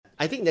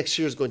I think next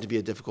year is going to be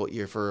a difficult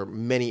year for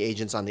many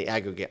agents on the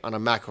aggregate, on a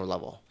macro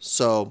level.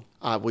 So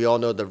we all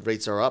know the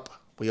rates are up.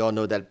 We all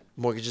know that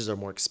mortgages are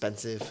more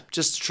expensive,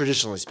 just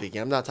traditionally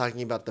speaking. I'm not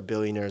talking about the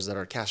billionaires that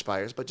are cash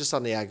buyers, but just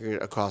on the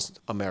aggregate across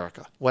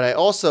America. What I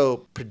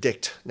also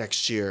predict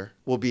next year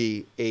will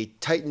be a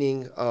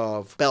tightening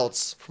of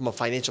belts from a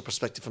financial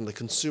perspective from the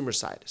consumer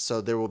side.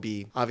 So there will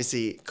be,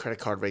 obviously, credit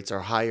card rates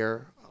are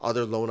higher.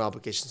 Other loan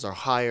obligations are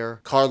higher.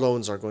 Car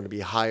loans are going to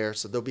be higher.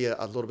 So there'll be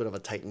a little bit of a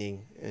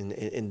tightening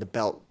in the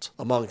belt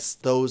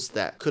amongst those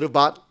that could have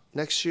bought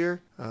next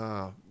year.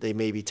 They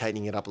may be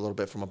tightening it up a little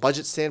bit from a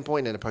budget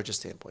standpoint and a purchase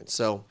standpoint.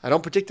 So I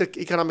don't predict an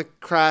economic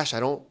crash.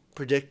 I don't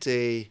predict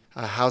a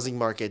housing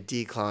market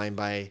decline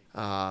by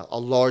a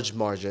large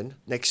margin.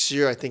 Next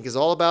year, I think, is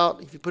all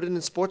about, if you put it in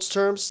sports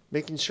terms,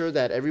 making sure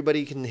that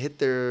everybody can hit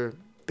their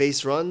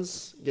base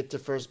runs, get to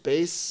first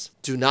base.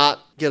 Do not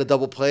get a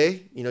double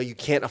play. You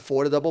can't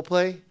afford a double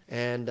play.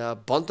 And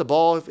bunt the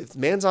ball. If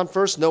man's on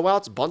first, no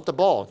outs, bunt the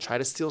ball. Try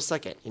to steal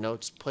second.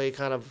 Just play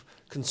kind of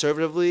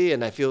conservatively.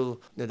 And I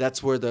feel that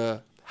that's where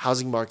the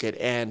housing market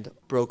and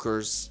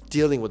brokers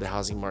dealing with the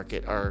housing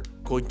market are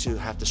going to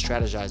have to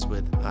strategize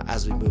with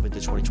as we move into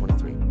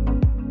 2023.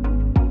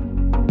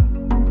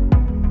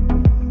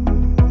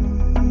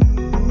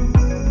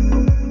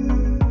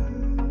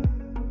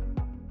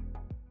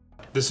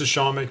 This is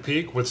Sean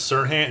McPeak with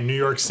Serhant in New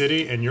York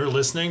City, and you're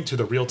listening to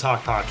the Real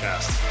Talk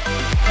Podcast.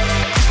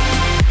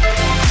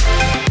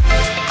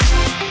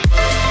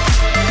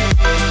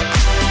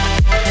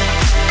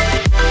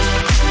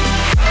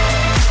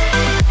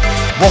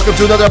 Welcome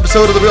to another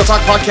episode of the Real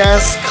Talk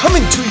Podcast,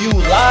 coming to you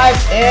live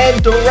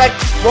and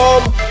direct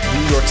from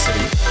New York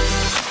City.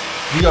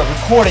 We are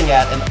recording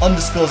at an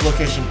undisclosed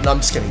location. No, I'm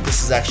just kidding.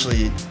 This is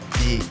actually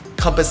the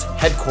Compass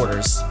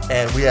headquarters,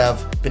 and we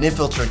have been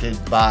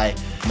infiltrated by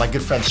my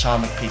good friend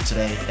Sean McPeak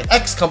today, an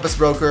ex-Compass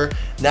broker,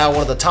 now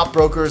one of the top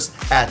brokers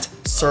at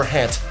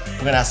Serhant.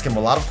 We're going to ask him a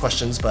lot of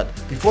questions, but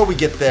before we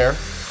get there,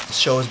 the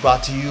show is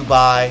brought to you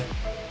by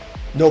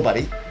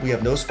nobody. We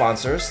have no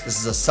sponsors. This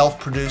is a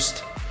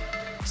self-produced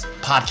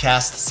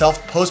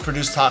podcast,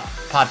 post-produced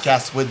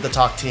podcast with the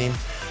Talk team.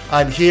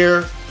 I'm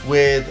here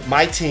with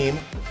my team,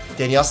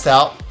 Danielle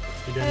Stout.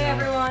 Hey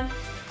everyone.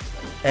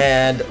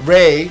 And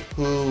Ray,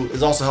 who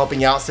is also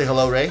helping out. Say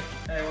hello, Ray.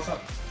 Hey, what's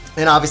up?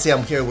 And obviously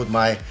I'm here with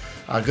my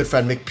good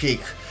friend McPeak.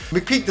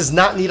 McPeak does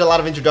not need a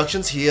lot of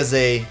introductions. He is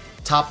a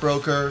top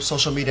broker,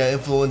 social media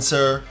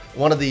influencer,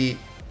 one of the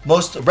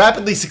most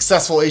rapidly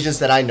successful agents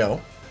that I know.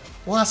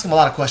 We'll ask him a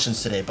lot of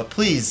questions today, but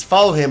please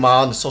follow him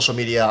on social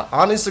media,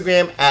 on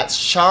Instagram at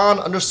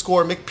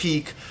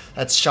Sean_McPeak.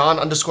 That's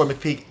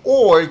Sean_McPeak.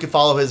 Or you can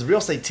follow his real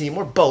estate team,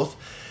 or both.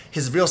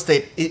 His real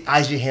estate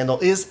IG handle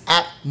is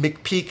at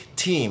McPeak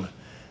Team.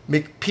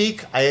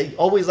 McPeak, I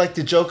always like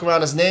to joke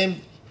around his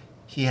name.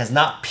 He has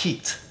not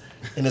peaked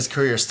in his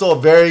career. Still a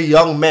very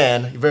young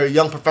man, a very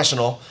young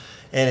professional.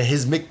 And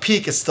his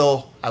McPeak is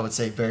still, I would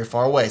say, very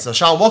far away. So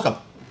Sean, welcome.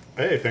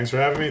 Hey, thanks for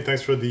having me.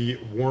 Thanks for the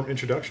warm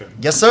introduction.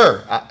 Yes,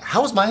 sir.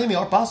 How was Miami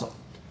Art Basel?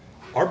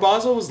 Art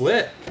Basel was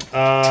lit.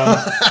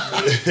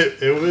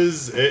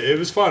 It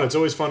was fun. It's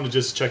always fun to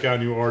just check out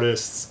new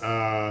artists,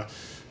 go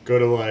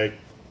to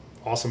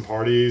awesome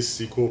parties,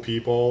 see cool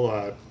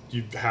people.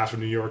 Half of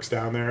New York's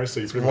down there, so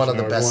you pretty much know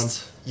everyone.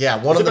 Best.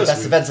 Yeah, one of the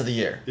best events of the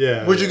year.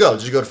 Yeah. Where'd you go?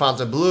 Did you go to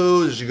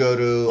Fontainebleau? Did you go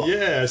to?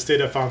 Yeah, I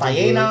stayed at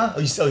Fontainebleau. Faena?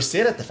 Oh, you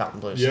stayed at the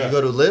Fontainebleau. Yeah. Did you go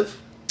to Live?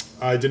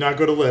 I did not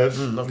go to Live.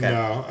 Okay.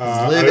 No,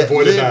 I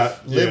avoided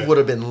that. Live would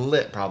have been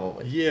lit,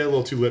 probably. Yeah, a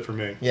little too lit for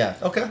me. Yeah.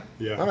 Okay.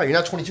 Yeah. All right. You're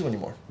not 22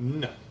 anymore.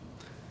 No.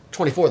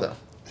 24 though.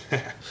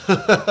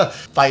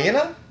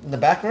 Faena in the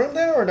back room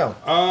there, or no?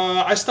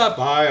 I stopped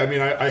by. I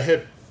mean, I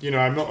hit.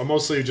 I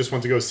mostly just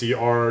went to go see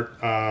art.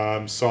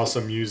 Saw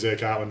some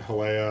music out in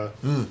Hialeah.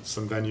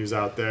 Some venues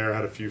out there.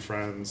 Had a few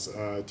friends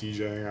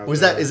DJing out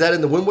there. Is that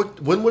in the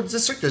Wynwood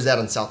district, or is that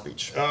on South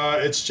Beach?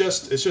 It's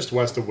just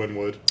west of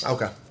Wynwood.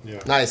 Okay. Yeah.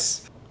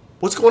 Nice.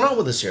 What's going on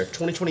with this year?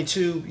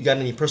 2022. You got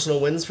any personal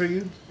wins for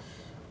you?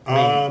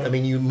 I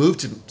mean, you moved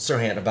to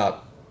Serhant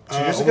about 2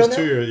 years ago now?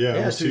 2 years. Yeah,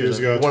 almost 2 years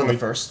ago. One of the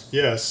first.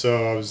 Yeah.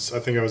 So I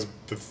think I was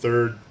the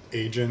third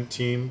agent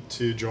team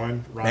to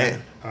join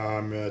Ryan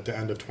at the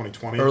end of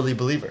 2020. Early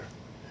believer.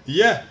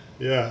 Yeah.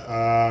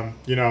 I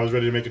was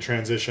ready to make a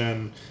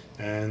transition,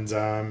 and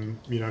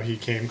he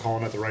came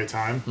calling at the right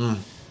time,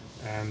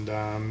 and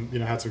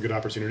had some good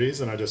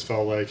opportunities, and I just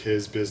felt like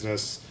his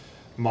business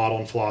model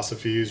and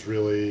philosophies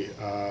really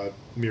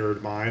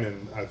mirrored mine,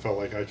 and I felt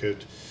like I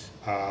could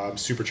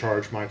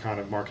supercharge my kind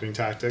of marketing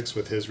tactics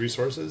with his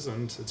resources,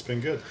 and it's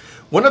been good.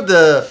 One of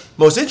the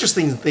most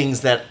interesting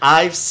things that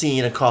I've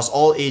seen across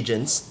all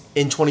agents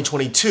in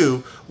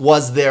 2022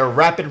 was their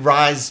rapid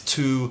rise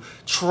to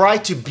try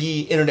to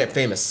be internet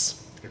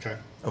famous.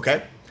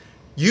 Okay?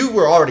 You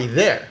were already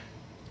there.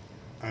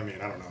 I mean,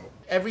 I don't know.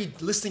 Every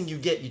listing you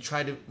get, you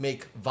try to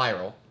make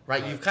viral,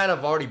 right? You've kind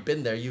of already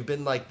been there. You've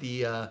been like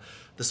the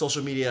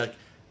social media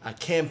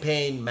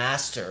campaign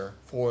master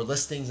for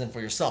listings and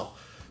for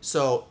yourself.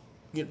 So,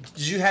 did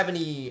you have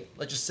any,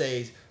 let's just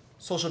say,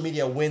 social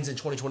media wins in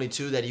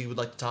 2022 that you would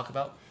like to talk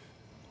about?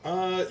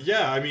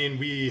 Yeah, I mean,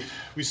 we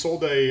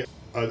sold a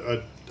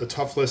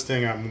tough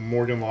listing at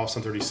Morgan Lofts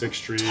on 36th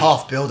Street.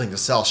 Tough building to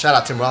sell. Shout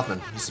out Tim Rothman.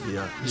 Used to be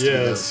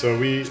Yeah,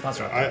 so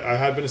sponsor out I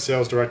had been a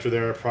sales director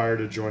there prior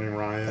to joining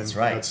Ryan. That's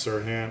right. At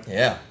Sirhan.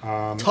 Yeah.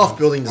 Tough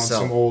building to on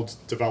sell. Some old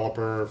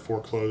developer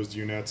foreclosed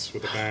units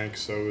with a bank,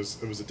 so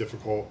it was a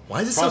difficult.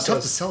 Why is it process. so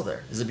tough to sell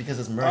there? Is it because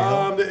it's Murray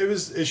Hill? It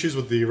was issues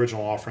with the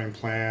original offering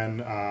plan.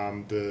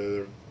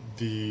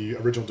 The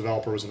original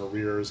developer was in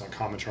arrears on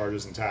common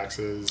charges and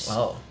taxes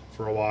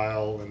for a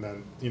while, and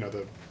then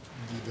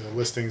the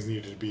listings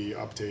needed to be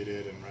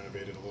updated and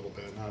renovated a little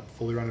bit. Not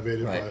fully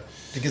renovated, Right. but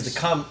Because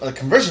the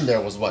conversion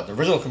there was what? The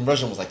original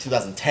conversion was like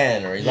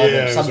 2010 or 11 yeah,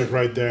 or it was something. like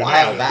right there,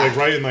 While back. like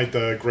right in like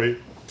the great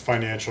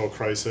financial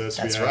crisis.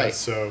 That's we had. right.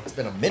 So It's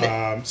been a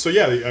minute. So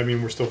yeah, I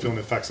mean, we're still feeling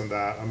the effects of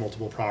that on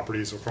multiple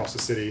properties across the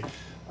city.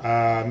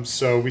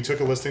 So we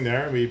took a listing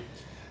there, and we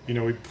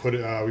put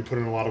in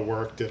a lot of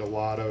work, did a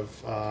lot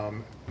of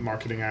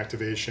marketing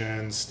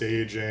activation,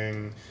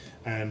 staging,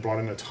 and brought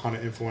in a ton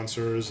of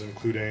influencers,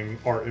 including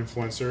art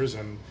influencers,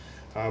 and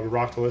we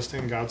rocked the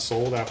listing, got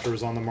sold after it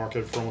was on the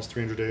market for almost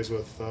 300 days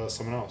with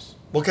someone else.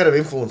 What kind of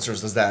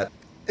influencers does that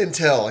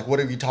entail? Like, what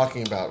are we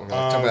talking about? We're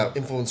talking about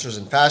influencers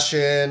in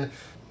fashion,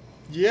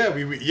 yes.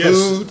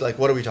 food. Like,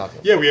 what are we talking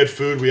about? Yeah, we had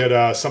food. We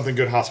had Something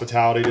Good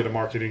Hospitality, did a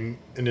marketing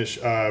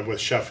with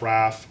Chef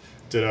Raph,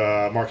 did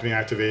a marketing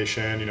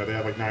activation. They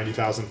have like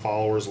 90,000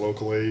 followers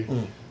locally.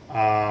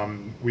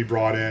 We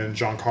brought in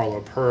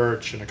Giancarlo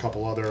Perch and a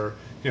couple other,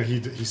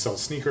 he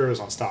sells sneakers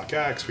on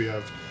StockX. We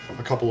have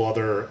a couple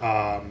other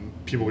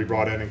people we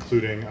brought in,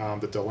 including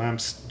the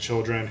DeLemps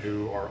children,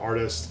 who are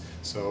artists.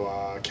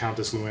 So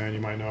Countess Luann, you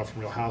might know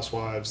from Real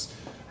Housewives,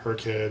 her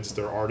kids,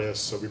 they're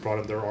artists. So we brought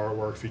in their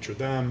artwork, featured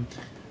them,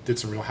 did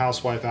some Real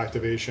Housewife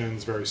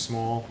activations, very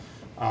small.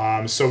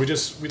 So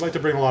we'd like to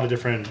bring a lot of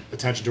different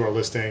attention to our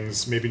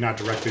listings, maybe not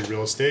directly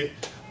real estate,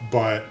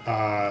 but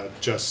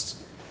just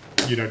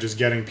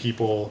getting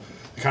people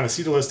to kind of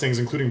see the listings,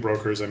 including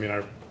brokers. I mean,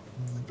 I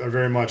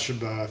very much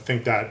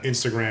think that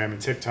Instagram and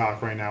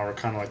TikTok right now are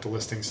kind of like the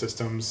listing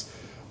systems,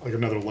 like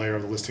another layer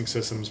of the listing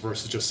systems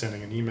versus just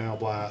sending an email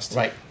blast.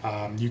 Right.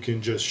 You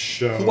can just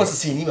show. Who wants to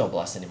see an email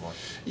blast anymore?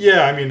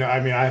 Yeah, I mean,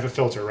 I have a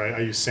filter, right? I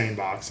use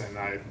SaneBox, and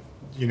I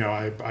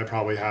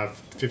probably have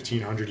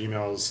 1,500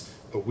 emails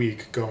a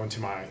week go into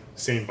my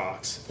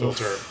SaneBox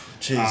filter.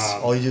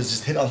 Jeez, all you do is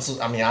just hit I'm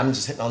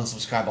just hitting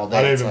unsubscribe all day.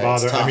 I don't even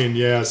bother. It's tough. I mean,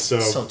 yeah,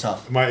 so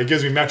tough. It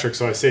gives me metrics,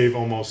 so I save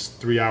almost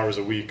 3 hours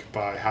a week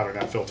by having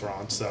that filter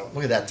on. So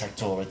Look at that tech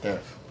tool right there.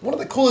 One of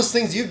the coolest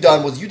things you've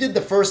done was you did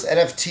the first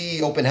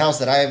NFT open house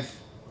that I've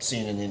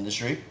seen in the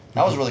industry.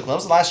 That was really cool. That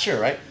was last year,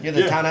 right? You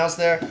had the townhouse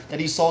there that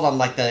you sold on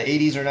like the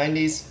 80s or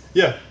 90s.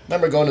 Yeah.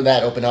 Remember going to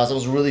that open house? It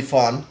was really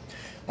fun.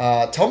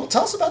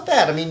 Tell us about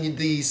that. I mean,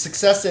 the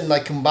success in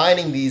like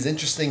combining these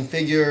interesting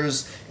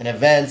figures and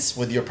events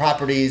with your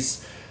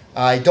properties.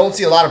 I don't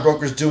see a lot of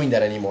brokers doing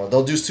that anymore.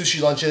 They'll do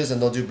sushi lunches and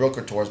they'll do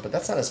broker tours, but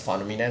that's not as fun.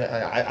 I mean,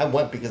 I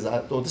went because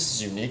this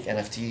is unique.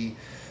 NFT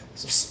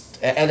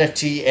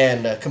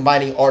and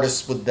combining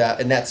artists with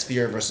that in that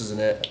sphere versus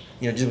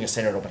doing a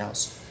standard open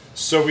house.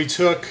 So we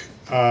took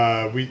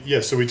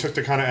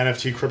the kind of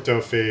NFT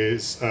crypto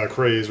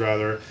craze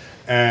rather,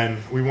 and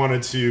we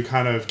wanted to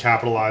kind of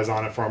capitalize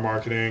on it for our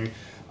marketing.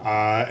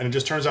 And it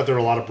just turns out there are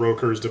a lot of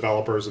brokers,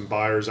 developers, and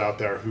buyers out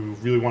there who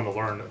really want to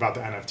learn about the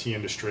NFT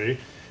industry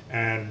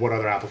and what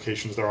other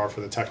applications there are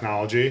for the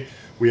technology.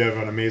 We have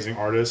an amazing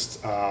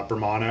artist,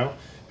 Bermano,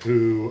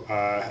 who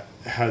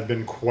has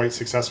been quite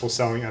successful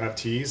selling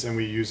NFTs, and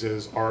we use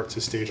his art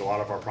to stage a lot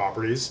of our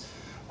properties.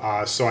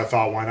 So I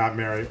thought, why not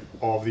marry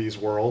all of these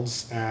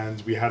worlds?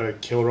 And we had a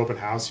killer open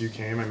house. You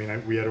came. I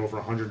mean, we had over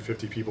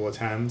 150 people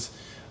attend.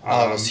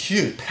 It was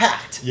huge,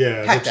 packed.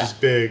 Yeah, packed which is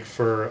big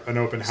for an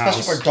open house.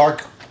 Especially for a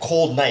dark,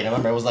 cold night. I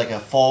remember it was like a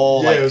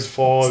fall. Yeah, it was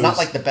fall. It's not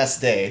like the best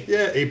day.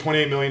 Yeah,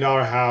 $8.8 million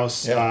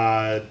house,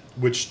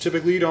 which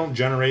typically you don't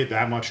generate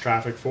that much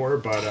traffic for,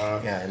 but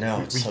yeah, I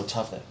know, it's so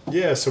tough there.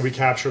 Yeah, so we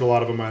captured a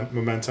lot of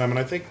momentum, and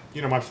I think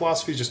my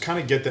philosophy is just kind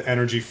of get the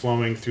energy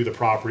flowing through the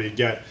property,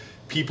 get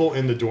people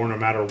in the door no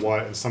matter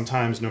what, and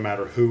sometimes no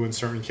matter who in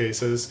certain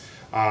cases,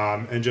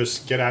 and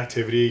just get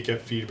activity,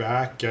 get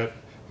feedback, get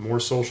more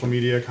social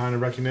media kind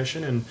of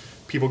recognition, and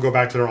people go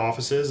back to their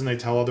offices and they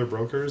tell other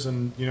brokers,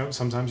 and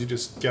sometimes you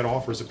just get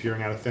offers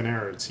appearing out of thin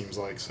air, it seems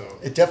like. So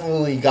it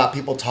definitely got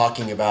people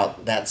talking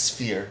about that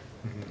sphere.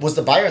 Mm-hmm. Was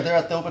the buyer there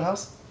at the open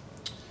house?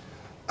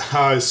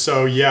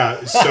 So we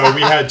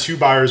had two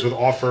buyers with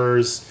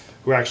offers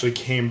who actually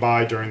came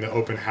by during the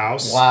open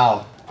house.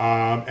 Wow.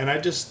 And I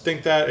just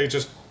think that it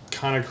just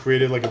kind of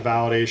created like a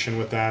validation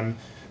with them.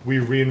 We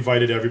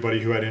re-invited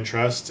everybody who had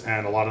interest,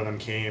 and a lot of them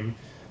came.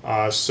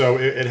 So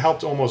it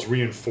helped almost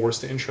reinforce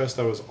the interest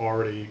that was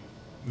already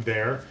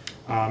there,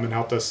 and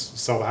helped us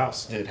sell the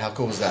house. Dude, how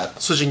cool was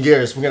that? Switching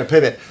gears, we're going to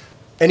pivot.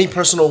 Any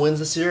personal wins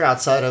this year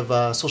outside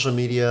of social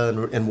media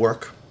and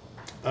work?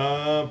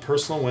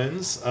 Personal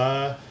wins?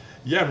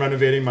 Yeah, I'm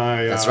renovating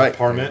my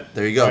apartment.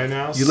 There you go. Right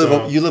now,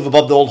 you live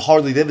above the old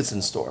Harley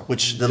Davidson store,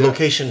 which the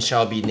location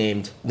shall be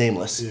named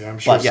nameless. Yeah, I'm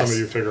sure some of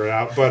you figure it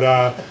out.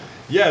 But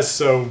Yes,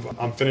 so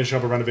I'm finishing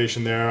up a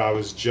renovation there. I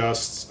was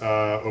just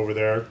over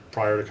there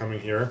prior to coming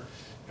here,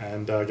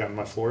 and getting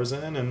my floors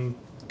in, and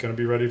going to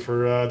be ready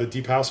for the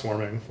deep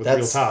housewarming with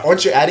real top.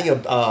 Aren't you adding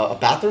a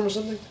bathroom or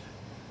something?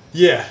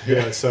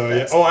 Yeah. So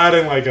yeah. Oh,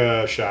 adding like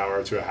a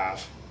shower to a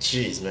half.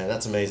 Jeez, man,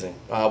 that's amazing.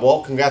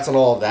 Well, congrats on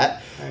all of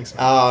that. Thanks,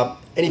 man.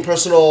 Any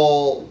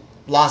personal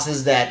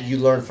losses that you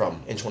learned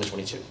from in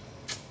 2022?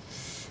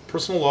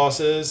 Personal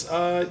losses.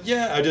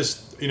 Yeah, I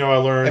just I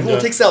learned.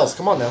 Everyone takes L's.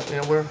 Come on now.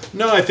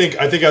 No, I think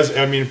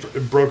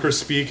brokers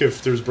speak.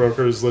 If there's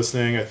brokers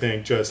listening, I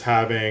think just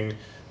having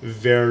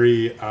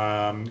very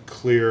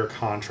clear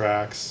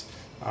contracts,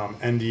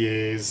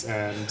 NDAs,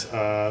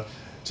 and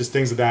just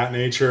things of that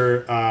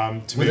nature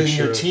to within make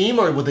sure. your team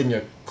or within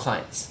your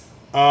clients?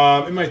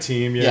 In my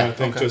team, yeah. Yeah, I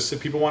think okay. just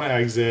if people want to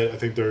exit, I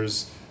think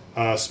there's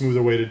a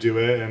smoother way to do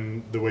it,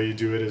 and the way you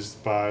do it is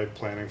by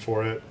planning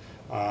for it.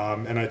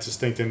 And I just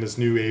think in this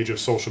new age of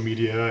social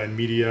media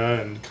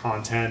and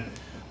content,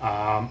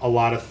 a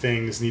lot of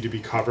things need to be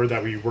covered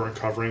that we weren't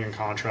covering in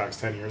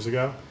contracts 10 years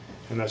ago.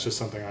 And that's just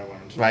something I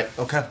learned. Right.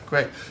 Okay.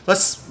 Great.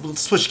 Let's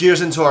switch gears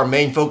into our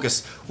main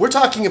focus. We're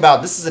talking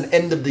about, this is an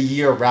end of the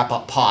year wrap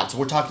up pod. So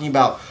we're talking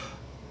about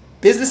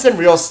business and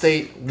real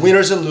estate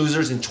winners and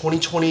losers in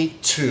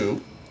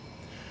 2022.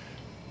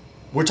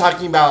 We're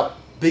talking about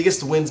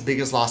biggest wins,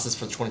 biggest losses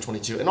for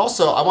 2022. And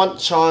also, I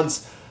want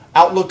Sean's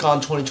outlook on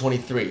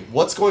 2023.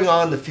 What's going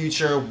on in the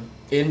future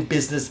in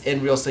business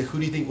and real estate? Who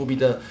do you think will be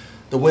the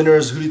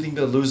winners? Who do you think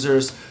the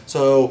losers?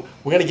 So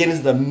we're going to get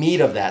into the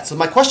meat of that. So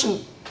my first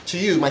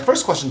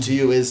question to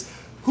you is,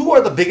 who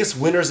are the biggest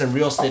winners in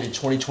real estate in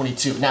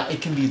 2022? Now,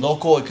 it can be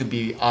local, it could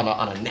be on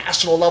a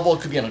national level,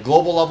 it could be on a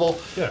global level.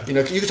 Yeah.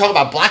 You could talk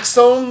about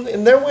Blackstone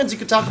in their wins. You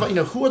could talk about,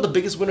 who are the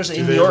biggest winners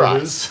in they your ever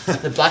eyes?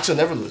 Blackstone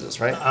never loses,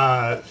 right?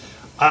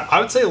 I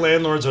would say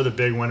landlords are the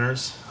big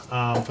winners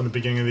from the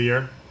beginning of the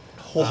year.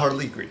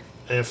 Wholeheartedly agree.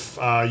 If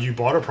you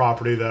bought a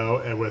property, though,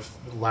 and with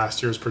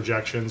last year's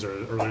projections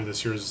or earlier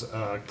this year's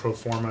pro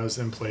formas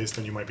in place,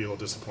 then you might be a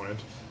little disappointed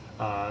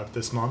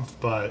this month.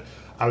 But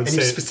I would Any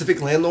say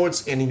specific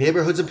landlords, any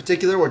neighborhoods in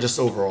particular, or just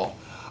overall?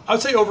 I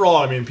would say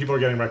overall, people are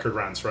getting record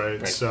rents,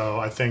 right? So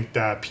I think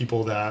that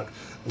people that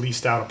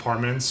leased out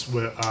apartments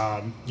with,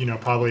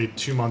 probably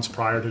 2 months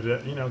prior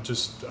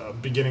to,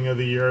 beginning of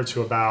the year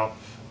to about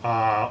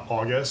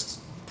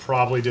August,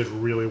 probably did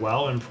really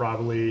well and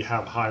probably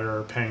have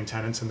higher paying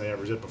tenants than they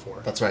ever did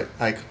before. That's right.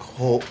 I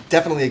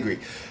definitely agree.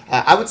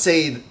 I would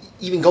say,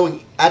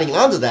 adding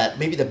on to that,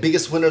 maybe the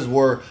biggest winners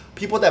were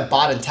people that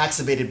bought in tax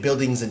abated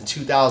buildings in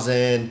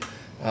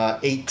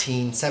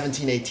 2018,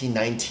 17, 18,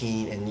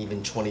 19, and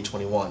even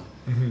 2021.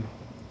 Mm-hmm.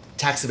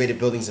 Tax abated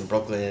buildings in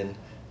Brooklyn,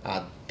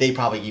 they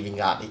probably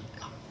even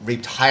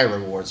reaped higher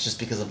rewards just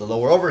because of the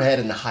lower overhead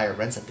and the higher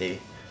rents that they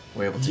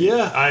were able to.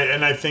 Yeah,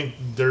 I think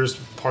there's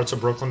parts of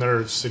Brooklyn that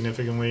are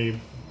significantly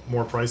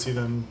more pricey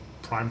than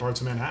prime parts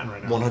of Manhattan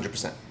right now.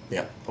 100%.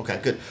 Yeah. Okay,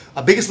 good.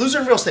 Biggest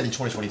loser in real estate in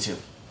 2022?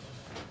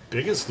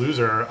 Biggest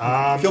loser.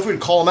 Feel free to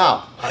call them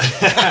out.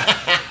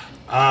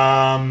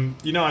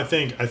 I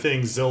think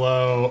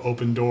Zillow,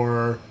 Open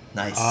Door,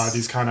 Nice.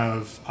 these kind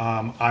of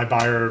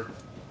iBuyer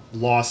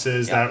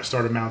losses that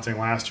started mounting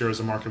last year as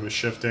the market was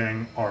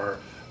shifting are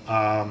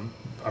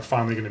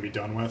finally going to be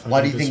done with.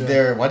 Why do you think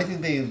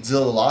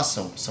Zillow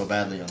lost so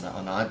badly on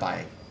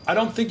iBuying? I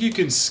don't think you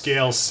can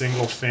scale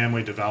single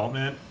family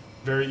development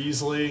very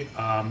easily.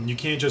 You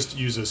can't just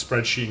use a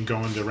spreadsheet and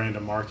go into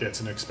random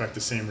markets and expect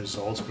the same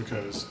results,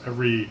 because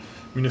every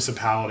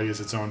municipality is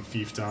its own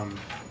fiefdom,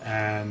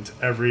 and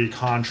every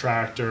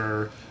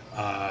contractor,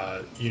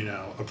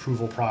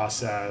 approval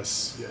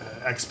process,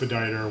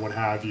 expediter, what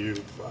have you,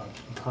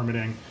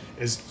 permitting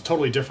is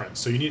totally different.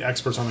 So you need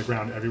experts on the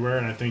ground everywhere,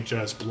 and I think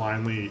just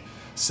blindly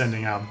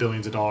sending out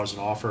billions of dollars in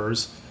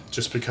offers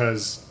just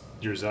because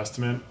your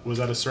estimate was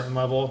at a certain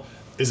level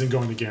isn't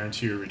going to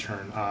guarantee you a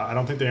return. I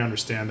don't think they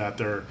understand that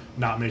they're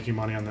not making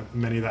money on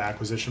many of the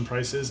acquisition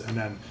prices, and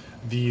then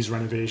these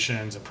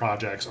renovations and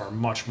projects are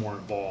much more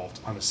involved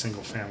on a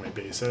single family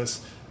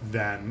basis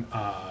than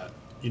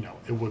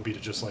it would be to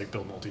just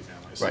build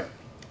multifamilies. Right.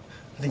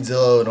 I think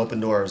Zillow and Open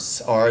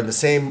Doors are in the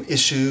same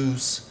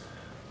issues.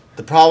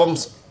 The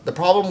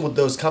problem with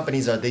those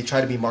companies are they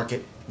try to be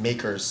market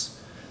makers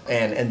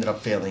and ended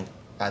up failing.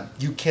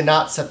 You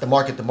cannot set the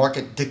market. The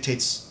market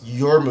dictates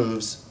your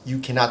moves. You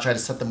cannot try to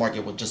set the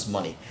market with just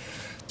money.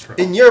 True.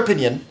 In your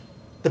opinion,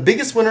 the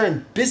biggest winner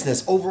in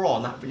business overall,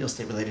 not real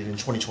estate related, in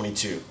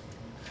 2022?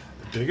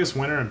 The biggest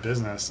winner in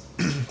business?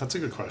 That's a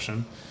good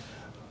question.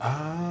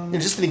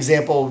 Just an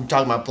example, we're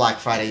talking about Black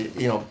Friday,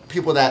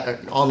 people that are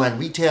online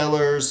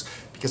retailers,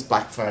 because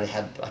Black Friday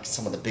had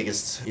some of the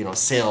biggest,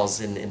 sales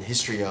in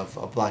history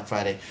of Black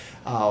Friday.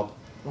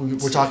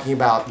 We're talking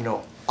about,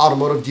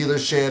 automotive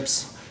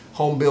dealerships,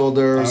 home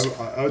builders.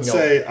 I would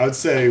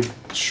say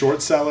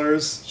short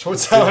sellers. Short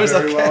sellers,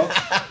 did very okay.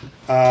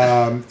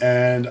 well.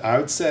 And I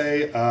would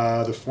say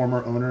the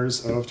former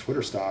owners of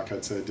Twitter stock,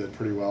 I'd say, did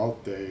pretty well.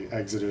 They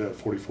exited at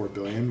 $44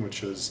 billion,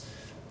 which is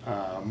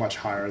much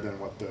higher than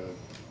what the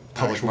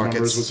Public actual markets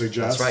numbers would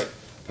suggest. That's right.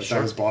 that Sure.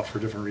 that was bought for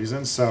different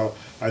reasons. So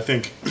I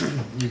think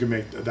you can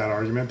make that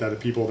argument that the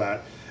people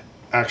that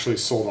actually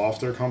sold off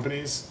their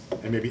companies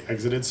and maybe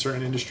exited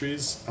certain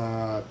industries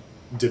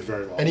did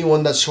very well.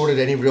 Anyone that shorted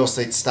any real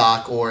estate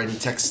stock or any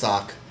tech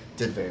stock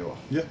did very well.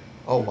 Yeah.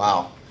 Oh,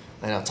 wow.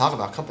 And I'll talk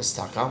about Compass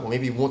stock, huh? Well,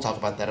 maybe we won't talk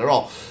about that at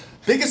all.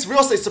 Biggest real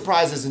estate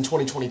surprises in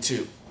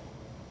 2022.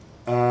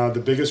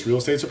 The biggest real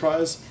estate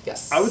surprise?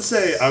 Yes. I would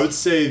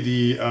say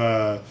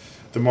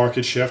the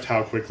market shift,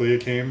 how quickly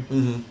it came.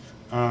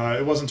 Mm-hmm.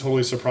 It wasn't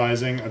totally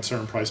surprising at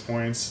certain price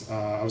points.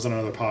 I was on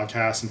another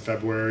podcast in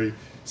February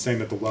saying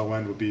that the low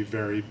end would be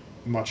very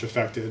much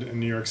affected in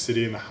New York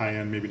City, and the high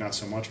end maybe not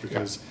so much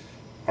because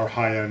our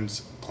high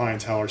end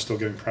clientele are still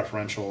getting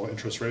preferential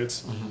interest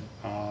rates,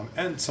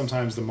 and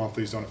sometimes the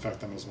monthlies don't affect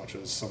them as much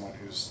as someone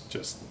who's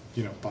just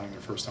buying their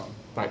first home.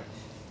 Right.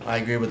 I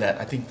agree with that.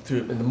 I think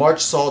in the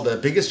March saw the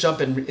biggest jump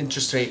in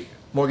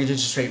mortgage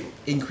interest rate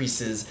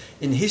increases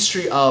in the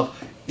history of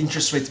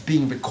interest rates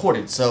being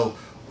recorded. So,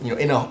 in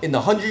the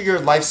 100-year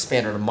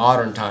lifespan or the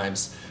modern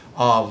times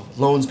of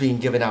loans being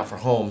given out for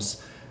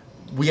homes,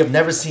 we have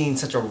never seen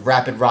such a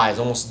rapid rise,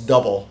 almost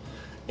double,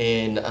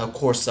 in a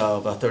course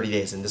of 30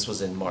 days, and this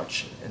was in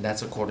March. And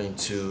that's according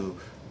to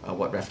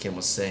what Refkin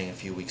was saying a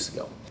few weeks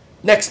ago.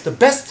 Next, the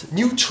best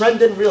new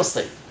trend in real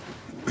estate.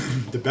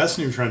 The best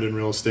new trend in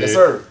real estate. Yes,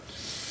 sir.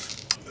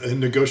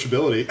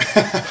 Negotiability.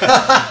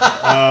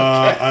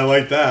 I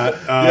like that.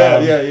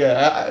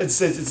 Yeah.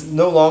 It's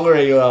no longer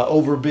a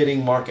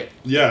overbidding market.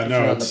 Yeah, if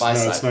you're on the buy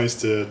side. It's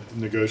nice to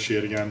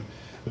negotiate again.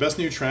 The best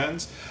new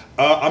trends.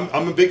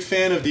 I'm a big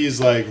fan of these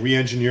like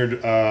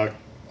re-engineered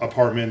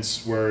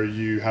apartments where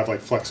you have like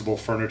flexible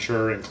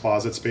furniture and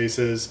closet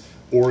spaces.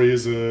 Ori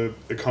is a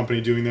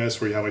company doing this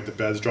where you have like the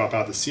beds drop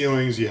out the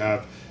ceilings. You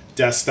have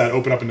desks that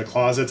open up into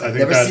closets. I've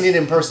never seen it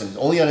in person,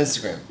 only on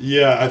Instagram.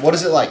 Yeah. What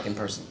is it like in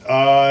person?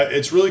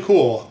 It's really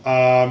cool.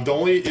 The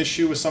only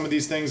issue with some of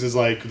these things is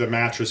like the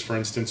mattress, for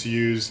instance, you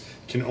use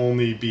can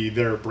only be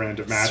their brand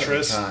of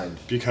mattress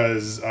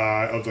because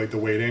of like the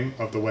weighting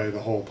of the way the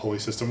whole pulley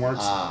system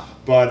works.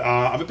 But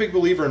I'm a big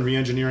believer in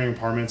re-engineering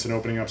apartments and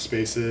opening up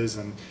spaces,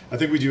 and I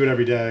think we do it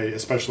every day,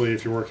 especially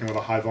if you're working with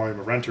a high volume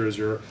of renters.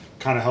 You're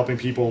kind of helping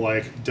people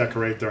like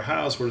decorate their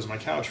house. Where does my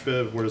couch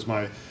fit? Where does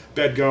my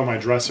bed go? My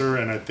dresser?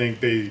 And I think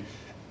they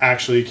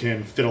actually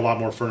can fit a lot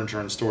more furniture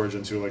and storage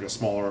into like a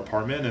smaller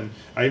apartment, and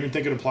I even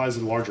think it applies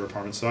to the larger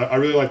apartments. So I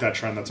really like that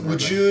trend. That's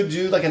emerging. Would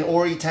you do like an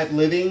Ori type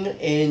living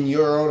in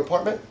your own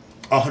apartment?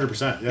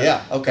 100%. Yeah.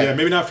 Yeah. Okay. Yeah,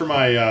 maybe not for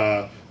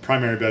my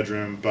primary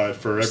bedroom, but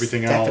for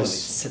everything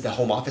else. The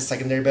home office,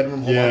 secondary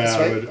bedroom, home office,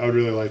 right? I would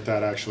really like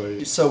that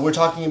actually. So we're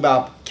talking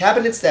about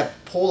cabinets that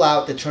pull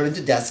out that turn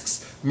into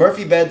desks,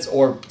 Murphy beds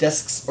or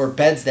desks or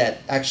beds that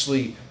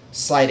actually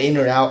slide in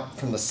or out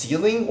from the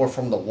ceiling or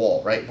from the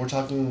wall, right? We're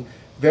talking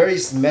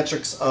various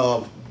metrics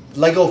of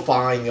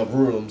Lego-fying a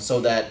room so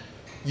that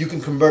you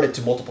can convert it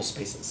to multiple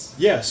spaces.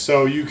 Yeah,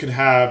 so you could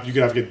have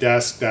a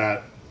desk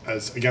that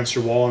is against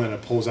your wall and then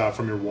it pulls out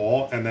from your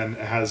wall, and then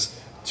it has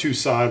two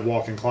side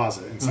walk-in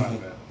closet inside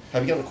of it.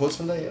 Have you gotten quotes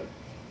from that yet?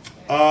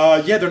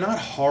 Yeah, they're not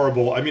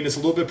horrible. I mean, it's a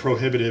little bit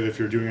prohibitive if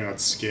you're doing it on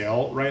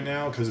scale right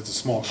now because it's a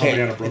small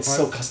company out of Brooklyn. It's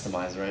so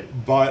customized, right?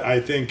 But I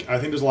think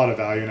there's a lot of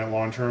value in it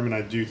long term, and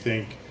I do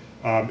think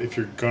if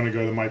you're going to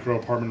go the micro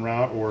apartment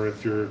route, or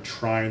if you're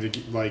trying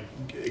to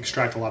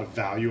extract a lot of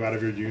value out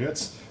of your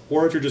units,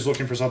 or if you're just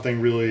looking for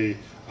something really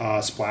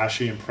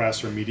splashy in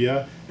press or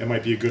media, it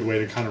might be a good way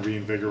to kind of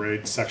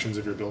reinvigorate sections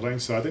of your building.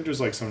 So I think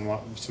there's like some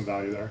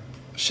value there.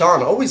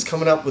 Sean, always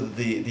coming up with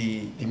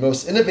the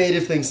most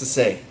innovative things to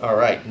say. All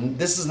right,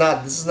 this is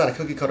not a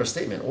cookie cutter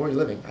statement. Ori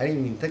Living. I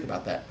didn't even think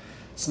about that.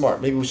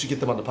 Smart. Maybe we should get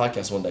them on the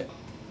podcast one day.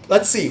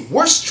 Let's see.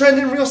 Worst trend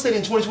in real estate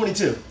in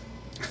 2022.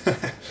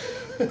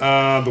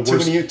 The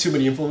worst. Too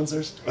many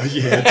influencers.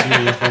 Yeah, too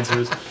many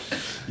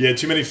influencers. Yeah,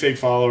 too many fake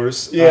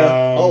followers.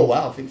 Yeah. Oh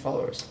wow, fake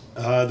followers.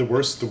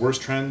 The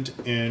worst trend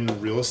in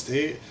real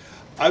estate,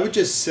 I would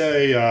just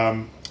say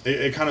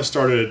it kind of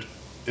started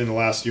in the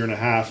last year and a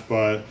half,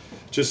 but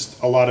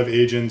just a lot of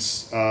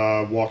agents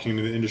walking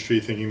into the industry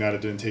thinking that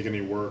it didn't take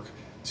any work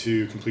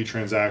to complete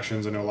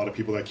transactions. I know a lot of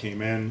people that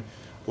came in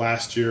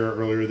last year,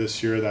 earlier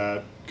this year,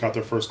 that got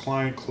their first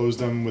client, closed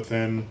them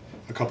within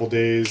a couple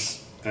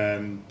days,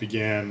 and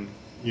began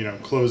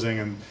closing,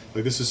 and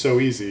like, this is so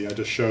easy. I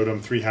just showed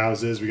them 3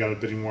 houses, we got a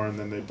bidding war, and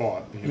then they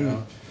bought.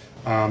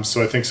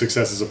 So I think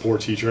success is a poor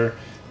teacher,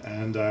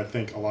 and I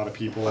think a lot of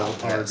people are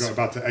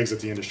about to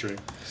exit the industry.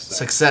 So.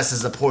 Success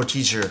is a poor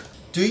teacher.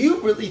 Do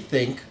you really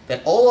think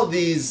that all of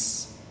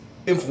these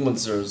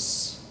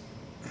influencers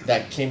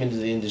that came into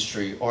the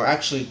industry are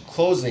actually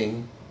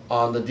closing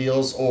on the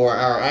deals, or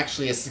are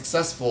actually as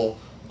successful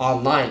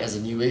online as a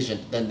new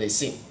agent than they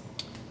seem?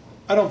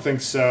 I don't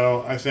think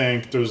so. I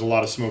think there's a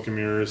lot of smoke and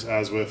mirrors,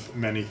 as with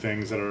many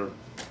things that are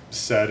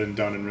said and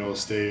done in real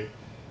estate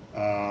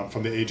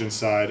from the agent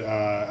side.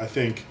 I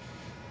think,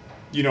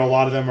 a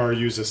lot of them are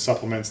used as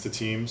supplements to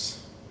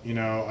teams.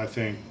 I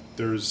think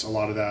there's a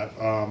lot of that,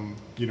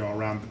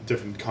 around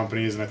different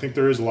companies, and I think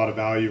there is a lot of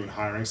value in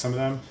hiring some of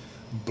them,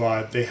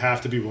 but they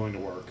have to be willing to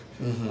work.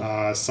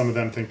 Some of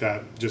them think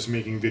that just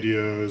making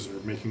videos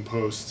or making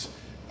posts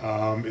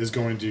is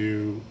going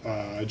to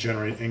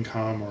generate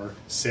income or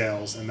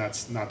sales, and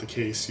that's not the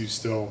case. You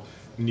still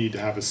need to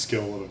have a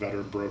skill of a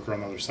veteran broker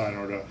on the other side in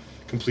order to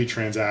complete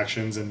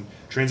transactions, and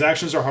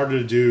transactions are harder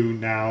to do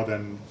now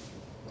than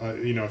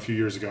a few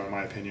years ago, in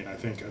my opinion. I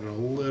think there's a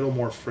little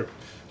more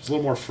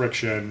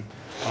friction.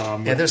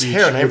 There's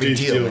hair in every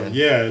deal, man.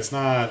 Yeah, it's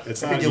not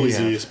deal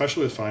easy,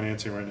 especially with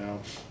financing right now.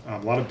 A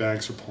lot of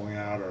banks are pulling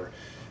out, or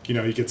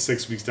you get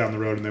 6 weeks down the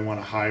road and they want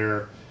a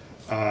higher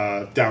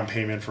down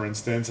payment, for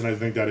instance. And I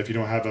think that if you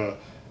don't have a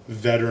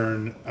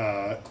veteran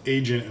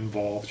agent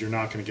involved, you're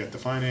not going to get the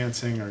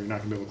financing, or you're not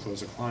going to be able to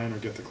close a client or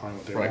get the client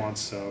what they want.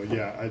 So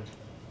yeah,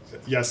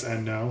 yes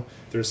and no.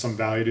 There's some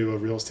value to a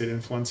real estate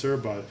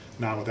influencer, but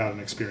not without an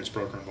experienced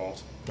broker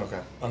involved.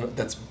 Okay,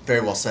 that's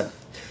very well said.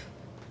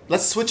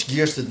 Let's switch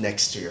gears to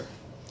next year.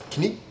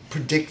 Can you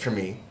predict for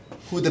me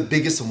who the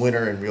biggest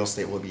winner in real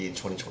estate will be in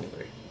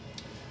 2023?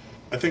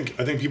 I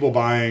think people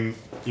buying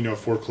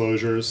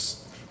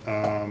foreclosures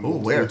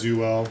will do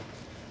well.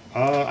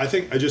 I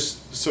think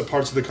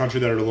parts of the country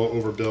that are a little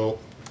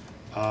overbuilt.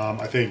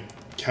 I think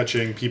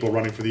catching people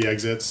running for the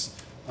exits.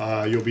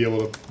 You'll be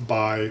able to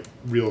buy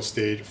real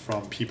estate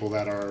from people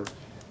that are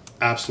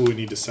absolutely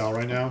need to sell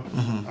right now.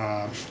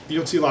 You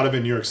don't see a lot of it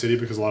in New York City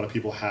because a lot of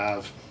people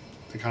have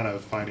the kind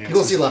of finance. You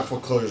don't see a lot of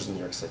foreclosures in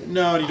New York City.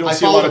 No, and you don't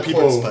see a lot of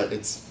people. But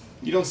it's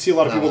you don't see a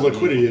lot of people with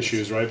liquidity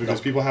issues, right?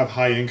 Because people have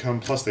high income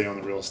plus they own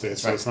the real estate,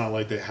 so it's not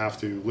like they have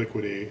to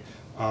liquidate.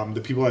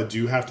 The people that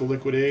do have to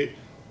liquidate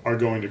are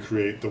going to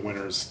create the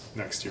winners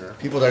next year.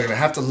 People that are going to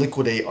have to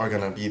liquidate are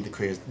going to be the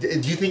creators. Do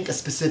you think a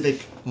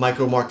specific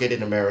micro market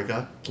in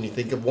America? Can you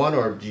think of one,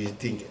 or do you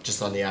think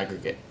just on the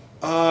aggregate?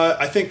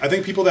 I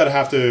think people that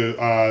have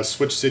to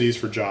switch cities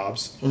for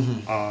jobs,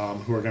 who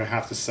are going to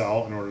have to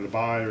sell in order to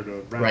buy or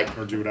to rent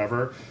or do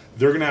whatever,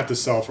 they're going to have to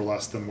sell for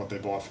less than what they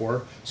bought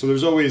for. So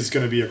there's always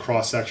going to be a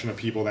cross section of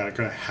people that are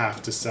going to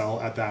have to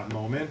sell at that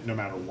moment, no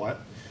matter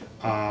what.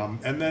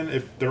 And then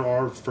if there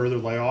are further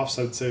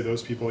layoffs, I'd say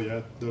those people,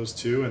 those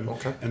two, and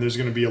there's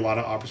going to be a lot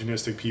of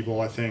opportunistic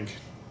people. I think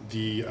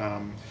the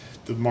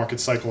market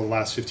cycle of the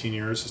last 15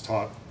 years has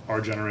taught our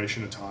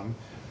generation a ton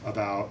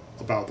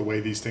about the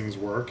way these things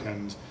work,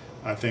 and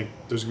I think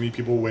there's going to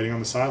be people waiting on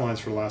the sidelines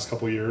for the last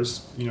couple of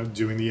years,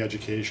 doing the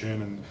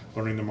education and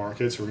learning the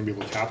markets, who are going to be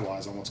able to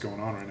capitalize on what's going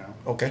on right now.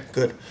 Okay,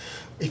 good.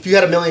 If you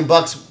had $1 million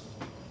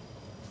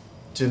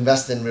to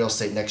invest in real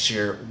estate next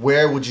year,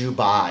 where would you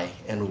buy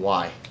and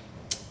why?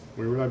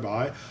 Where would I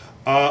buy?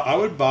 I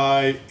would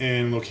buy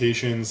in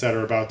locations that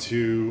are about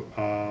to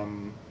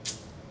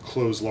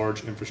close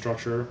large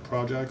infrastructure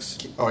projects.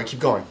 All right, keep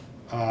going.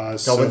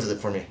 Delve into it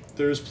for me.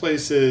 There's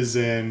places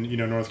in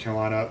North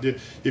Carolina.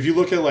 If you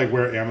look at like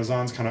where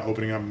Amazon's kind of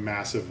opening up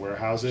massive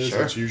warehouses,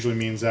 which usually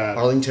means that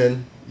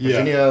Arlington,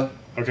 Virginia.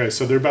 Okay,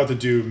 so they're about to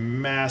do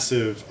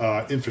massive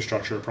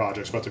infrastructure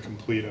projects, about to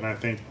complete, and I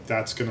think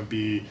that's going to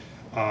be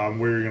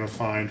where you're going to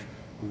find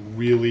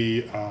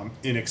really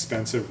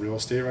inexpensive real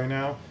estate right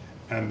now,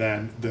 and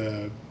then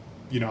the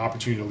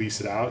opportunity to lease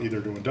it out,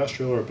 either to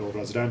industrial or build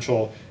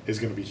residential, is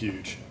going to be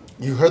huge.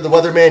 You heard the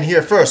weatherman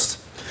here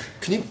first.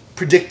 Can you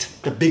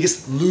predict the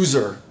biggest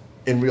loser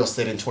in real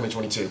estate in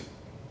 2022?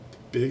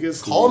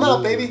 Call them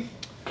out, baby.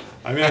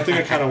 I mean, I think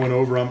I kind of went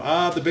over them.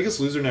 The biggest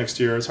loser next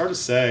year, it's hard to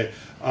say.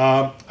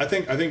 I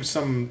think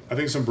some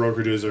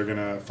brokerages are going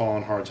to fall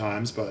on hard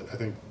times, but I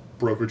think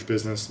brokerage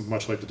business,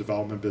 much like the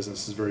development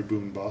business, is very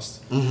boom and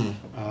bust.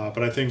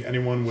 But I think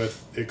anyone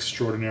with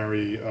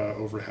extraordinary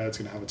overhead is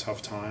going to have a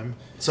tough time.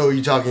 So are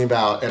you talking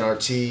about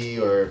NRT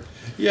or?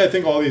 Yeah, I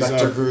think all these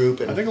Vector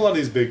Group. I think a lot of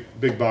these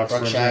big box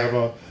firms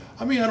have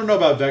I don't know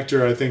about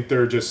Vector. I think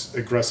they're just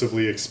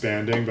aggressively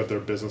expanding, but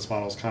their business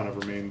models kind of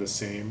remain the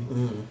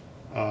same.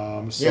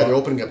 They're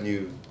opening up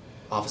new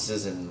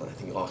offices in I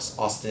think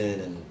Austin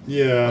and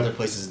other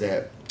places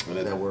that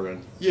we're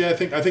in. Yeah, I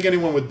think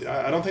anyone would.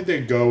 I don't think they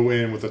go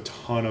in with a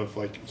ton of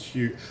like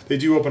huge. They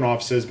do open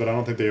offices, but I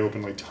don't think they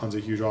open like tons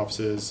of huge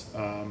offices.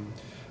 I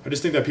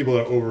just think that people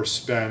that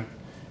overspent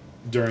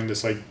during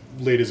this like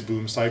latest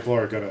boom cycle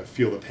are gonna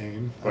feel the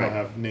pain. I don't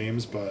have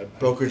names, but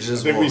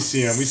brokerages. I think we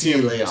see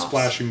them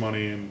splashing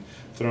money and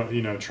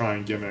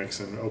trying gimmicks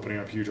and opening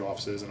up huge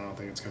offices, and I don't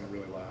think it's gonna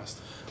really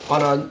last.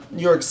 On a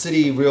New York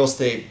City real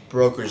estate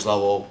brokerage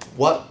level,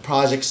 what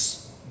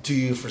projects do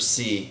you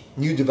foresee?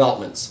 New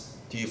developments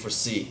do you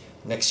foresee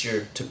next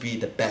year to be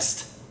the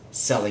best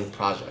selling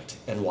project,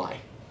 and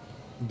why?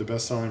 The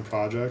best selling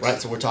projects?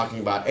 Right, so we're talking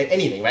about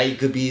anything, right? It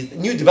could be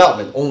new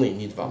development, only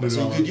new development.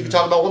 So you could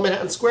talk about One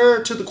Manhattan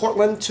Square to the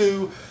Cortland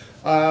to,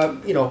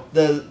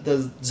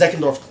 the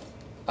Zeckendorf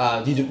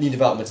new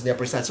developments in the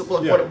Upper East Side. So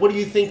what do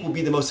you think will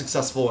be the most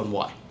successful and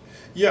why?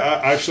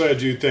 Yeah, actually I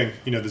do think,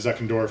 the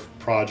Zeckendorf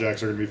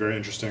projects are going to be very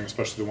interesting,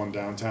 especially the one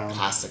downtown.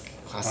 Classic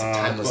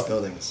timeless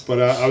buildings. But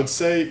I would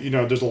say,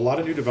 there's a lot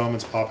of new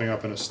developments popping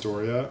up in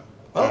Astoria.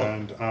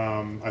 And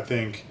I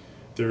think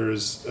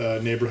there's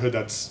a neighborhood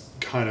that's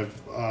kind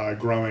of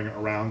growing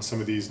around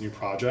some of these new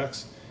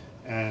projects.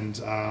 And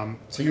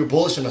so you're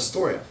bullish on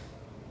Astoria?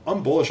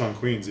 I'm bullish on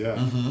Queens, yeah.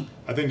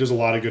 I think there's a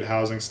lot of good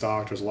housing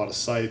stock. There's a lot of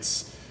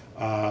sites.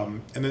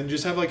 And then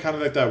just have like kind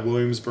of like that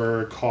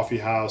Williamsburg coffee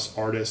house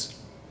artist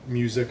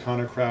music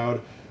kind of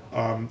crowd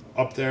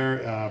up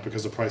there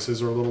because the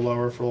prices are a little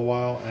lower for a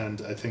while.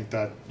 And I think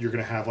that you're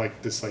going to have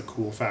like this like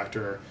cool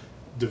factor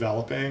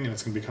developing, and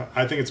it's going to become,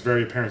 I think it's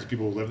very apparent to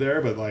people who live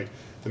there, but like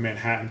the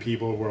Manhattan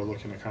people who are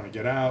looking to kind of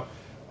get out,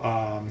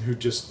 who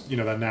just,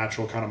 that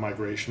natural kind of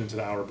migration into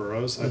the outer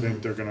boroughs. I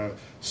think they're going to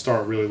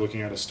start really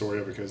looking at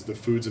Astoria because the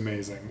food's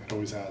amazing. It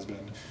always has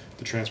been.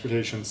 The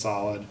transportation's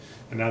solid.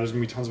 And now there's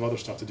going to be tons of other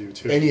stuff to do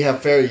too. And you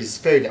have ferry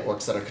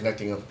networks that are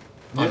connecting them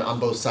on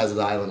both sides of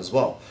the island as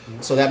well.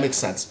 So that makes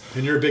sense.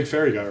 And you're a big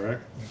ferry guy, right?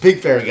 Big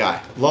ferry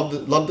guy.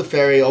 Love the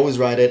ferry. Always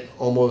ride it.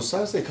 Almost,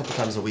 I would say a couple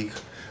times a week.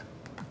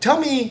 Tell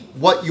me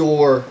what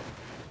your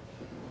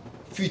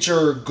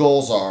future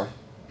goals are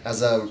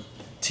as a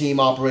team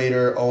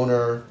operator,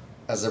 owner,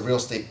 as a real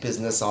estate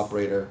business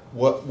operator.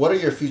 What are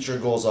your future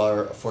goals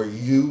are for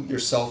you,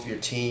 yourself, your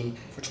team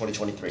for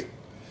 2023?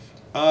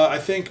 I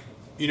think,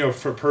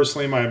 for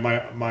personally,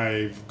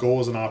 my goal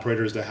as an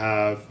operator is to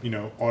have,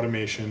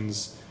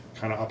 automations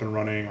kind of up and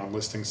running on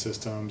listing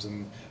systems,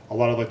 and a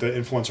lot of like the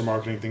influencer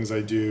marketing things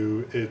I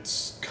do,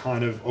 it's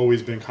kind of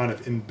always been kind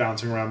of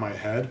bouncing around my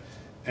head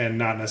and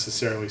not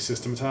necessarily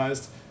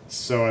systematized.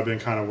 So I've been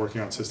kind of working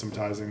on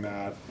systematizing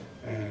that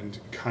and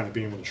kind of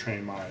being able to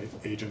train my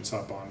agents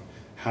up on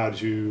how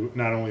to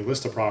not only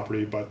list a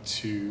property, but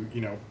to,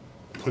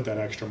 put that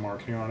extra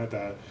marketing on it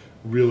that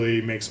really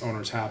makes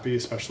owners happy,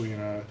 especially in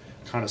a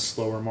kind of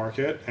slower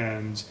market,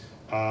 and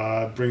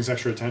brings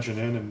extra attention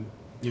in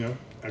and,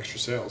 extra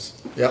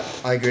sales. Yeah,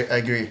 I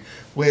agree.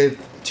 With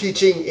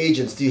teaching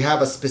agents, do you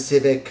have a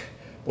specific,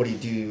 what do you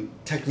do,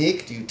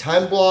 technique? Do you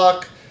time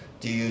block?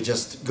 Do you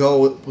just go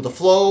with the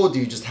flow? Do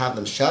you just have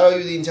them shadow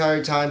you the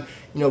entire time?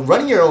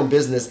 Running your own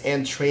business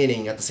and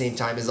training at the same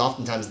time is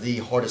oftentimes the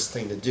hardest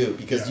thing to do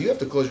because you have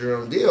to close your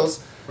own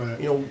deals. Right.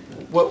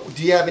 What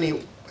do you have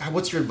any?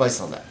 What's your advice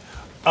on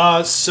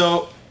that?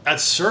 So at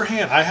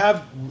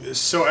Serhant,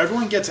 so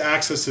everyone gets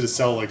access to the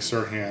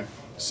Serhant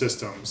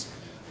systems,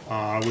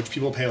 which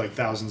people pay like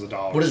thousands of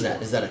dollars. What is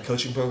that? Is that a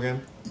coaching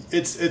program?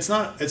 It's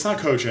not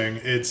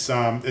coaching. It's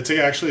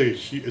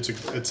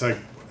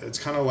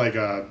kind of like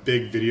a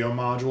big video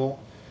module.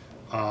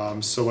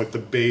 So like the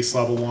base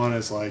level one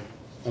is like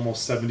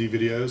almost 70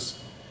 videos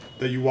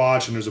that you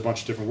watch, and there's a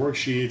bunch of different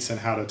worksheets and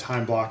how to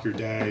time block your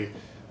day.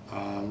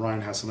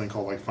 Ryan has something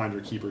called like Finder,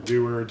 Keeper,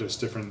 Doer. There's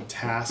different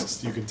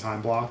tasks you can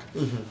time block,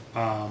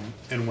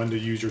 and when to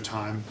use your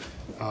time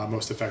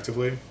most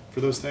effectively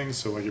for those things.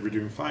 So like if you're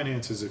doing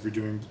finances, if you're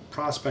doing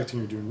prospecting,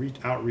 you're doing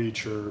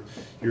outreach, or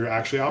you're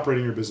actually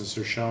operating your business,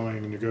 you're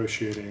showing,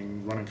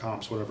 negotiating, running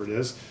comps, whatever it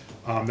is,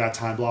 that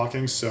time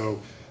blocking.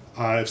 So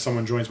if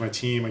someone joins my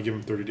team, I give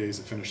them 30 days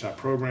to finish that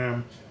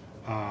program.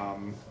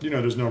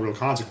 There's no real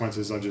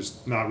consequences. I'm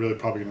just not really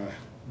probably going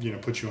to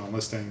put you on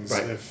listings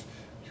if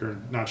you're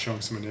not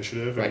showing some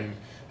initiative. Right. I mean,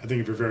 I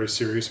think if you're very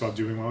serious about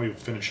doing well, you'll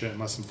finish it in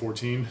less than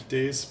 14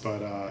 days.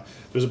 But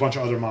there's a bunch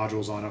of other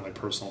modules on it, like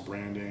personal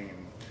branding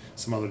and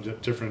some other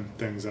different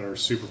things that are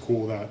super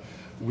cool that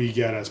we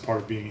get as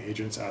part of being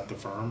agents at the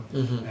firm.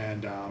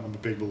 And I'm a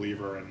big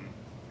believer in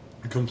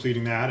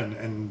completing that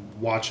and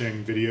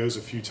watching videos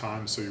a few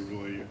times so you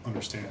really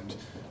understand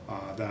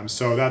them.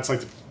 So that's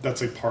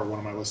like part one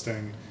of my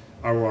listing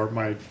or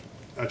my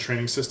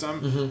training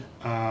system.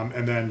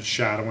 And then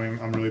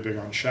shadowing. I'm really big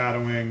on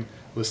shadowing,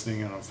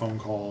 listening in on phone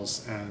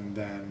calls, and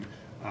then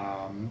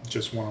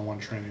just one-on-one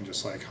training,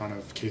 just like kind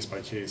of case by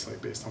case,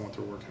 like based on what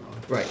they're working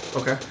on. Right.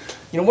 Okay.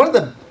 One of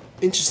the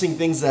interesting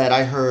things that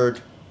I heard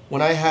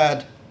when I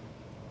had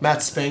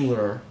Matt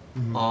Spangler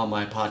on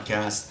my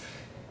podcast,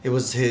 it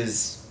was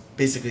his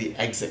basically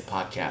exit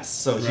podcast.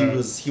 So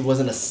he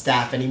wasn't a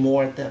staff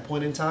anymore at that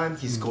point in time.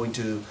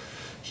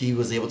 He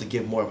was able to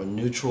give more of a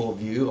neutral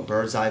view, a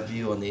bird's eye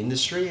view on the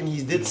industry, and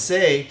he did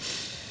say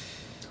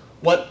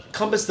what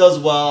Compass does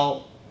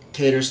well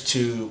caters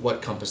to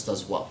what Compass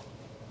does well,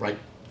 right?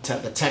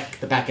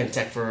 The back end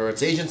tech for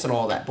its agents and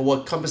all that. But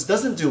what Compass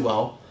doesn't do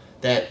well,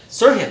 that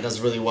Serhant does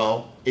really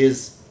well,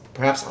 is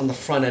perhaps on the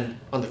front end,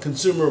 on the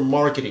consumer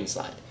marketing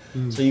side.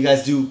 So you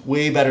guys do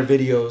way better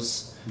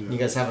videos. You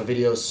guys have a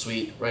video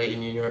suite, right,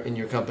 in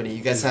your company.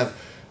 You guys have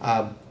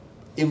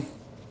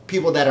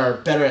people that are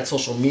better at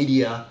social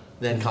media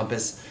than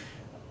Compass.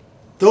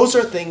 Those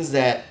are things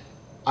that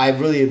I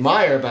really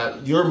admire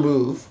about your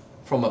move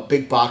from a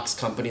big box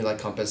company like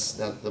Compass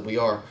that we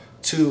are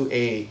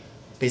to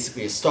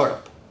basically a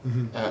startup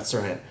at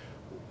Serhant.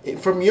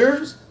 From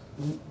your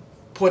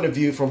point of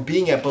view, from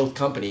being at both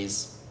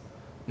companies,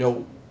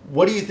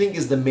 what do you think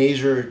is the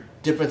major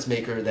difference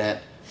maker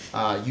that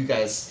you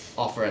guys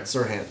offer at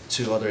Serhant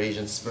to other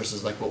agents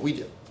versus like what we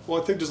do?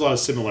 Well, I think there's a lot of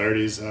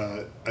similarities.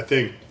 I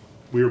think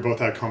we were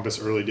both at Compass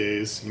early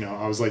days.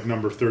 I was like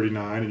number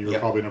 39, and you were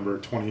probably number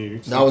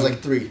 20. No, I was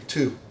like number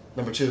two. Oh,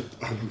 number two.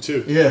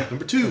 Yeah.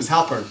 Number two. It was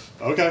Halpern.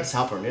 Okay. It's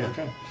Halpern, yeah.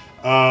 Okay.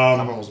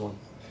 Halpern was one.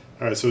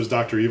 All right, so it was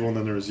Dr. Evil, and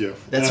then there was you.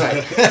 That's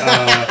right.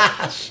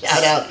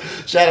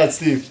 Shout out,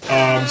 Steve.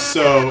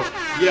 So,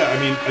 yeah, I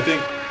mean, I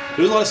think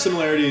there's a lot of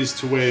similarities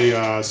to the way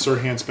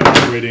Sirhan's been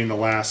operating the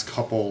last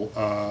couple.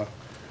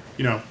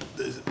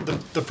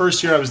 The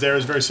first year I was there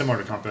was very similar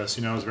to Compass.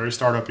 It was very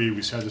startup-y.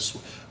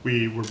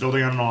 We were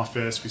building on an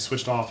office. We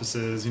switched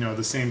offices.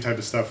 The same type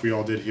of stuff we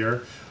all did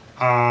here.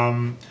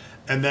 And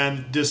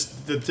then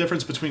just the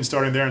difference between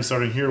starting there and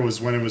starting here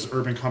was when it was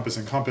Urban Compass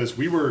and Compass,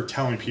 we were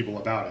telling people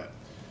about it.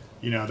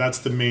 That's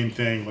the main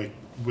thing. Like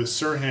with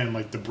Sirhan,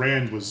 like the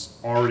brand was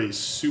already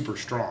super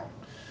strong.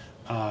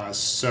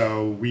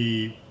 So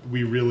we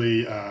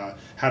really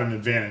had an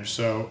advantage.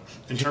 So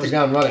in terms the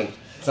ground running.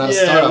 It's not a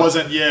yeah, startup.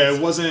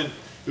 it wasn't.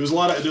 There's a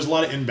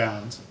lot of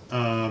inbound,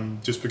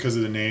 just because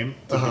of the name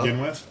to begin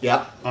with.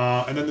 Yeah.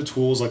 And then the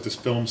tools like this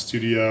film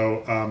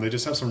studio, they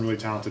just have some really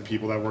talented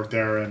people that work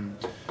there, and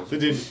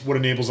what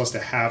enables us to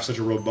have such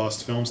a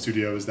robust film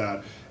studio is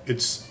that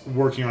it's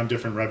working on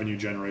different revenue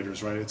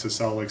generators, right? It's a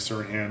Sell Like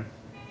Sirhan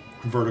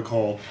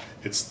vertical.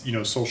 It's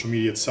social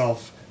media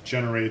itself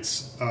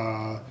generates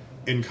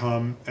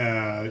income,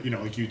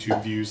 like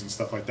YouTube views and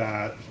stuff like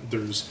that.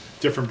 There's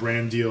different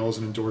brand deals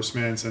and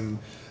endorsements, and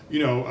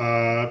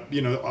a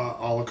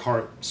la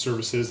carte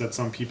services that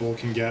some people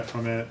can get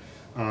from it,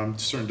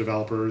 certain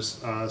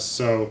developers.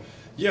 So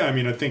yeah, I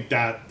mean, I think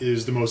that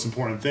is the most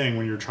important thing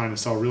when you're trying to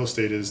sell real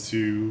estate is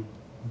to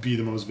be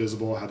the most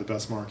visible, have the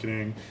best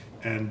marketing,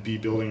 and be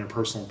building your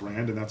personal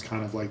brand. And that's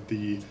kind of like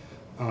the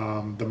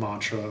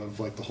mantra of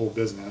like the whole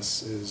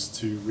business is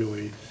to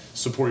really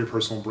support your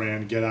personal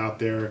brand, get out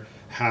there,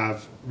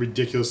 have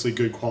ridiculously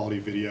good quality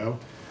video.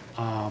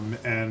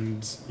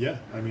 And yeah,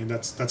 I mean,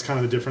 that's kind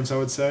of the difference I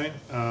would say.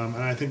 And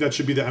I think that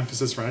should be the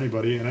emphasis for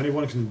anybody, and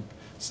anyone can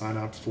sign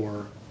up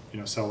for,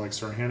 Sell Like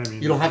Sirhan. I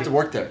mean, You don't have to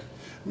work there.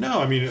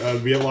 No, I mean,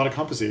 we have a lot of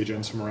Compass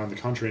agents from around the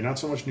country, not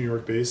so much New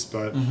York based,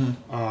 but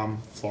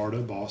Florida,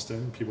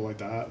 Boston, people like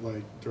that,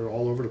 like they're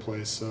all over the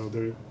place. So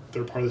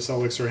they're part of the Sell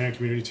Like Sirhan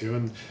community too.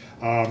 And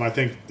I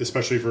think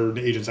especially for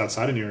the agents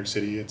outside of New York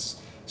City,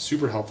 it's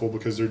super helpful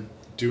because they're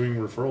doing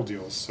referral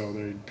deals. So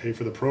they pay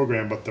for the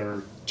program, but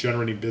they're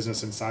generating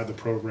business inside the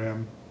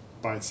program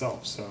by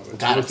itself. So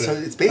it's So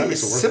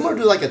it's similar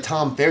to like a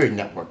Tom Ferry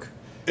network.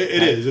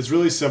 It is. It's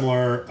really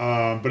similar,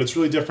 but it's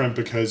really different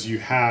because you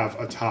have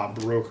a top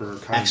broker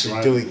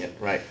Actually doing it,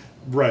 right.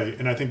 Right,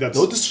 and I think that's...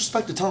 No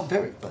disrespect to Tom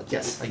Ferry, but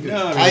yes, I agree.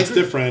 No, I mean, it's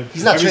different.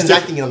 He's not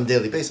transacting it on a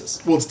daily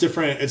basis. Well, it's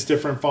different. It's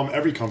different from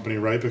every company,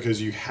 right?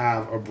 Because you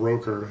have a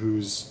broker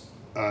who's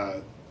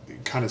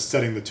kind of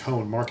setting the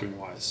tone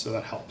marketing-wise, so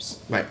that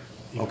helps. Right.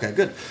 Okay,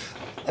 good.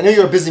 I know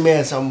you're a busy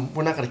man, so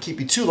we're not going to keep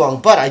you too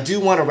long, but I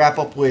do want to wrap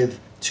up with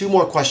two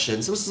more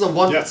questions. This is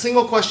a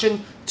single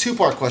question,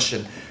 two-part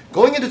question.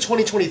 Going into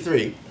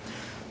 2023,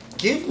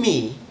 give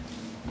me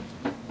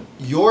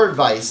your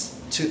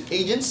advice to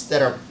agents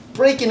that are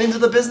breaking into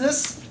the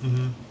business.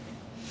 Mm-hmm.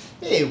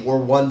 Hey, we're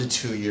 1 to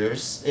 2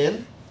 years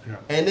in. Yeah.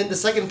 And then the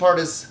second part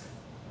is,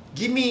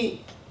 give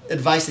me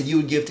advice that you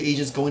would give to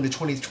agents going to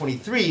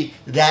 2023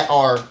 that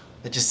are,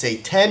 let's just say,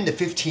 10 to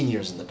 15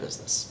 years in the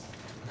business.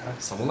 Okay.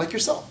 Someone like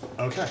yourself.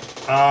 Okay.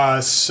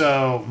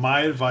 So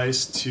my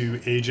advice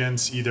to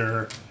agents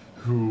either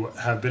who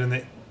have been in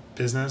the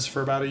business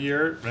for about a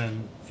year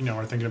and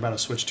are thinking about a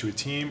switch to a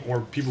team, or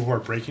people who are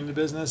breaking the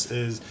business,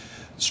 is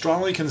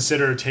strongly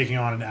consider taking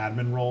on an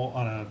admin role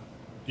on a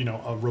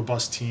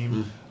robust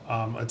team,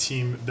 a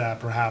team that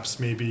perhaps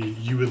maybe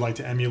you would like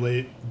to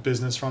emulate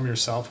business from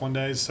yourself one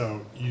day.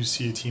 So you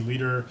see a team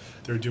leader,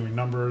 they're doing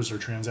numbers or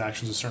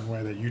transactions a certain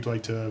way that you'd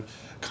like to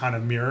kind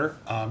of mirror.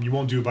 You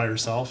won't do it by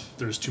yourself.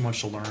 There's too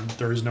much to learn.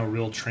 There is no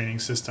real training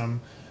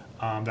system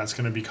that's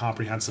going to be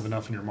comprehensive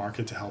enough in your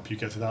market to help you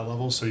get to that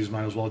level. So you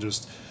might as well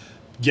just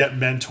get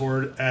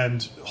mentored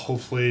and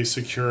hopefully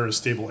secure a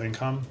stable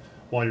income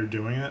while you're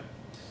doing it.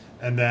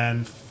 And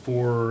then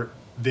for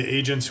the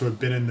agents who have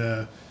been in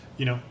the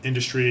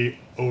industry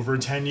over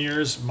 10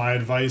 years, my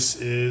advice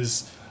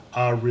is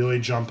really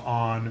jump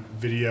on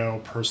video,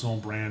 personal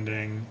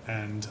branding,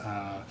 and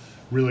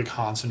really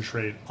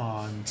concentrate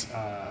on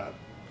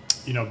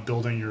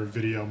building your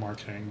video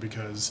marketing,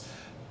 because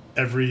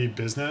every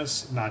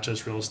business, not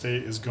just real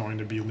estate, is going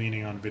to be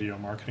leaning on video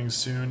marketing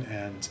soon,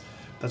 and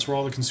that's where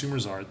all the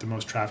consumers are. The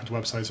most trafficked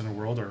websites in the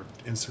world are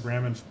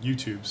Instagram and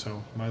YouTube,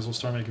 so might as well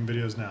start making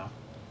videos now.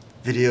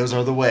 Videos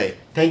are the way.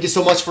 Thank you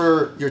so much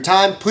for your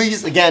time.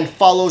 Please, again,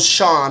 follow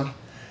Sean.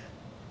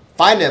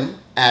 Find him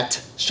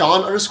at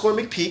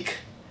Sean_McPeak,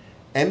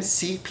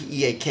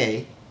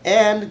 MCPEAK,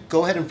 and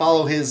go ahead and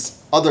follow his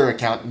other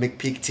account,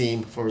 McPeak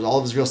Team, for all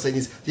of his real estate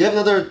needs. Do you have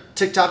another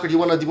TikTok, or do you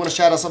want to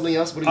shout out something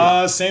else? What do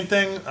you Same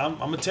thing.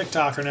 I'm a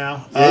TikToker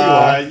now.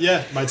 Yeah, you are.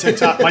 Yeah,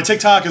 my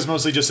TikTok is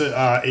mostly just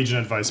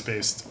agent advice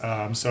based,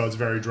 so it's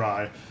very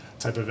dry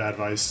type of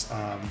advice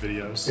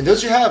videos. And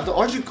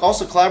aren't you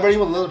also collaborating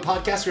with another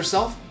podcast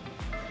yourself?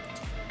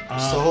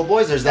 Soho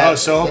Boys, there's that. Oh,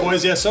 Soho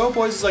Boys, yeah. Soho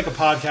Boys is like a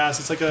podcast.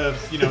 It's like a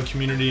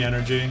community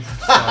energy.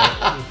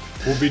 So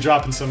we'll be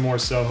dropping some more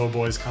Soho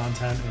Boys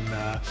content in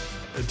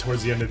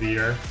towards the end of the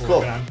year.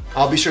 Cool.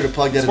 I'll be sure to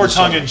plug that it's in more the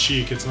tongue show. in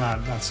cheek. It's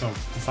not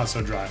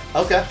so dry.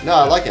 Okay. No,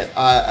 I like it.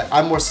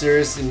 I'm more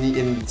serious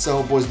in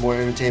Soho Boys, more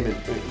entertainment,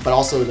 but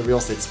also in the real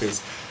estate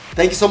space.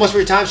 Thank you so much for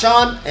your time,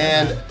 Sean,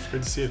 and It's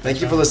good to see you. thank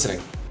you for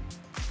listening.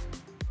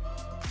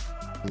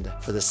 And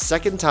for the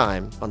second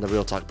time on the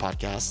Real Talk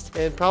podcast,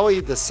 and probably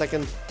the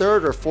second,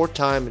 third, or fourth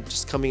time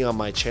just coming on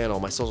my channel,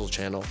 my social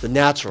channel, The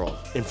Natural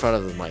in front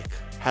of the mic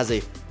has a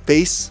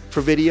face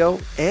for video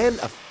and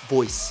a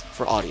voice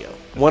for audio.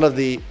 One of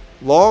the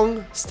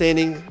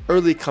long-standing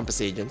early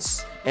Compass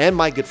agents and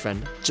my good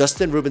friend,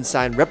 Justin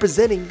Rubenstein,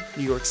 representing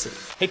New York City.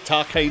 Hey,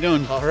 Talk, how you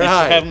doing? All Thanks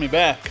right. for having me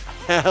back.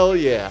 Hell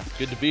yeah.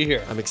 Good to be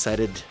here. I'm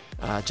excited.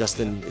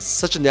 Justin is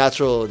such a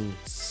natural and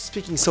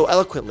speaking so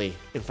eloquently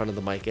in front of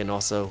the mic and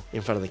also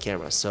in front of the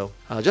camera. So,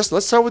 Justin,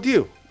 let's start with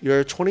you.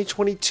 Your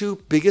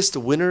 2022 biggest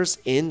winners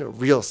in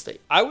real estate.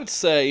 I would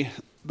say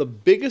the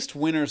biggest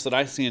winners that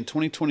I see in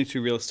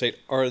 2022 real estate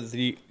are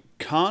the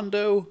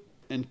condo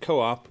and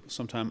co-op,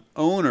 sometime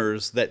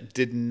owners that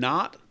did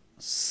not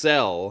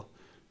sell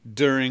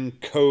during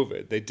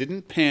COVID. They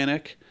didn't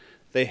panic.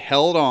 They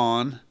held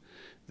on.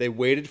 They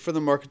waited for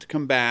the market to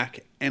come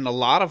back, and a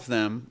lot of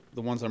them,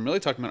 the ones I'm really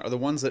talking about, are the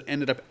ones that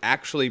ended up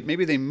actually,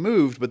 maybe they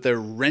moved, but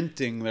they're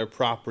renting their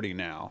property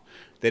now.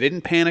 They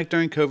didn't panic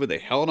during COVID. They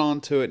held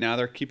on to it. Now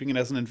they're keeping it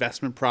as an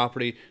investment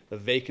property. The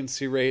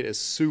vacancy rate is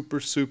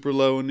super, super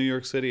low in New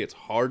York City. It's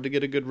hard to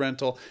get a good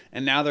rental,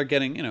 and now they're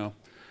getting,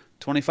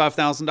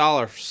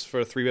 $25,000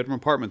 for a 3-bedroom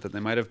apartment that they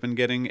might have been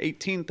getting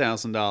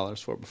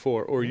 $18,000 for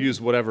before, or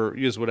use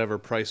whatever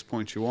price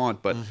point you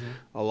want. But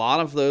a lot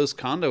of those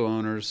condo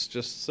owners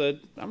just said,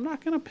 I'm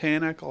not going to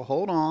panic. I'll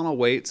hold on. I'll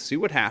wait, see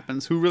what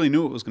happens. Who really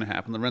knew what was going to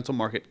happen? The rental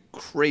market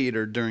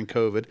cratered during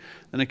COVID.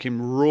 Then it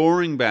came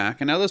roaring back.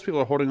 And now those people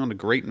are holding on to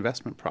great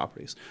investment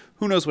properties.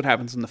 Who knows what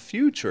happens in the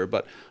future?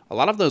 But a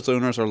lot of those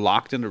owners are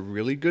locked into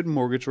really good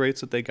mortgage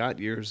rates that they got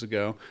years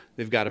ago.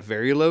 They've got a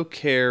very low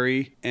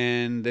carry,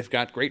 and they've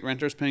got great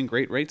renters paying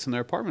great rates in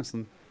their apartments.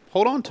 And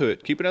hold on to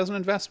it. Keep it as an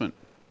investment.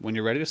 When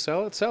you're ready to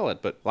sell it, sell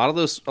it. But a lot of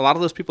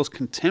those people's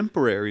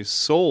contemporaries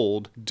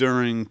sold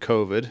during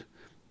COVID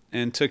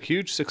and took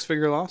huge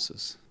 6-figure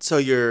losses. So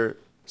you're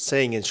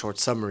saying in short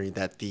summary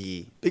that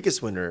the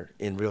biggest winner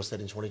in real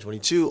estate in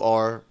 2022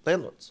 are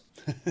landlords,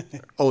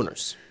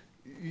 owners.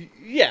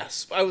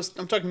 Yes,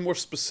 I'm talking more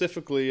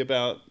specifically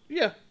about,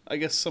 I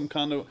guess some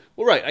condo.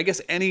 Well, right, I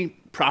guess any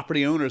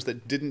property owners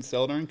that didn't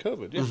sell during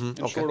COVID,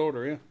 in short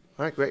order, yeah.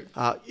 All right, great.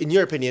 In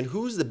your opinion,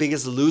 who's the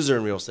biggest loser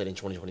in real estate in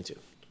 2022?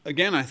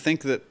 Again, I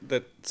think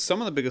that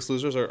some of the biggest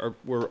losers there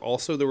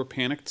were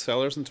panicked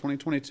sellers in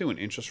 2022, and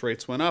interest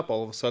rates went up.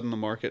 All of a sudden, the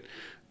market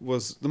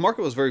was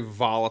very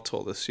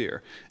volatile this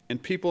year,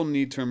 and people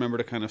need to remember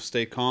to kind of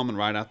stay calm and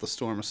ride out the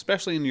storm,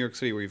 especially in New York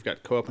City where you've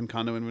got co-op and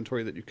condo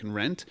inventory that you can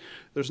rent.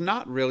 There's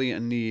not really a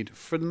need,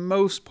 for the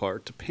most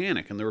part, to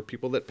panic, and there were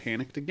people that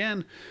panicked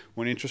again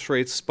when interest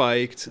rates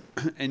spiked,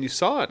 and you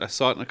saw it. I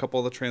saw it in a couple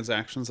of the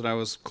transactions that I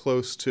was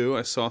close to.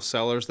 I saw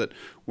sellers that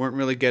weren't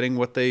really getting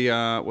what they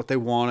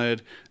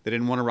wanted. They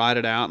didn't want to ride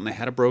it out, and they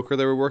had a broker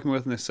they were working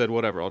with, and they said,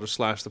 whatever, I'll just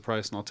slash the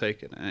price and I'll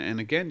take it. And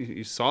again,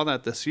 you saw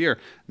that this year.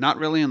 Not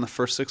really in the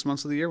first 6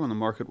 months of the year when the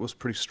market was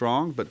pretty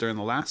strong, but during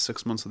the last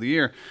 6 months of the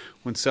year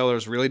when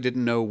sellers really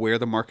didn't know where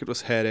the market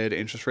was headed,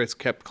 interest rates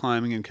kept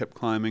climbing and kept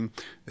climbing.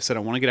 They said, I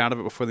want to get out of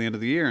it before the end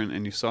of the year.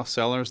 And you saw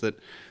sellers that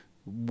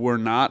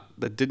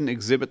didn't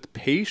exhibit the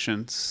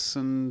patience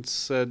and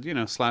said,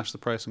 slash the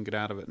price and get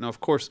out of it. Now,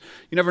 of course,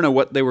 you never know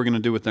what they were going to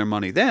do with their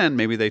money then.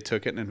 Maybe they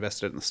took it and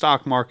invested it in the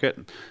stock market,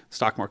 and the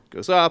stock market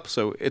goes up.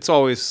 So it's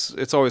always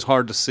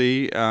hard to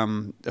see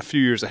a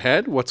few years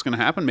ahead what's going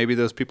to happen. Maybe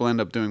those people end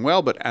up doing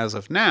well, but as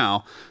of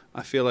now,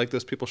 I feel like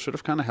those people should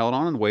have kind of held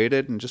on and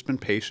waited and just been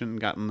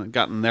patient and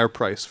gotten their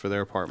price for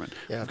their apartment.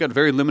 Yeah. We've got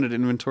very limited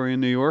inventory in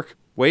New York.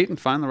 Wait and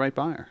find the right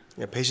buyer.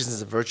 Yeah, patience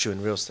is a virtue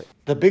in real estate.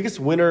 The biggest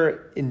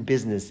winner in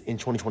business in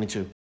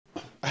 2022.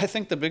 I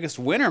think the biggest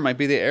winner might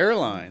be the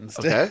airlines.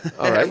 Okay,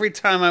 all right. Every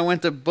time I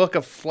went to book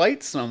a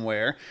flight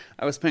somewhere,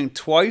 I was paying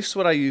twice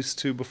what I used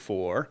to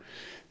before.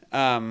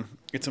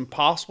 It's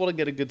impossible to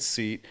get a good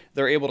seat.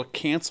 They're able to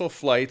cancel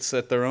flights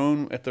at their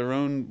own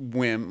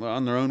whim,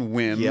 on their own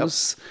whims.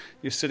 Yep.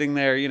 You're sitting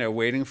there,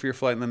 waiting for your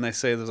flight, and then they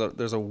say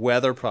there's a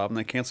weather problem.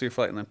 They cancel your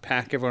flight and then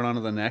pack everyone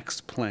onto the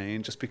next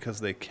plane just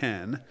because they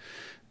can.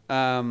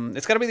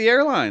 It's got to be the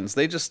airlines.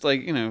 They just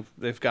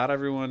they've got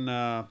everyone.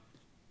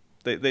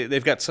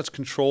 They've got such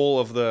control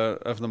of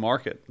the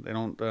market. They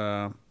don't.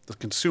 The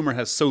consumer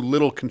has so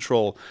little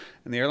control,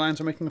 and the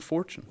airlines are making a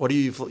fortune. What are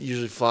you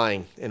usually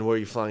flying, and where are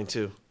you flying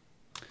to?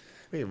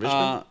 Wait,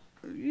 Richmond?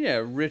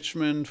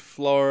 Richmond,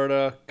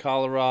 Florida,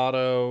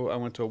 Colorado. I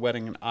went to a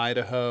wedding in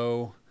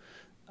Idaho.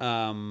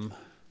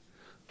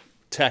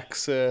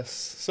 Texas.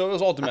 So it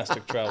was all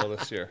domestic travel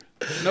this year.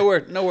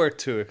 Nowhere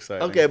too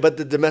exciting. Okay, but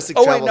the domestic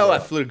Oh travel. wait, no, I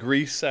flew to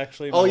Greece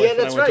actually. My Oh wife yeah, and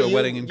that's I went right. to a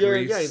wedding in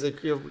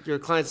Greece. Your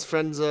client's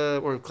friend's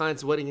or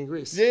client's wedding in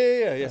Greece.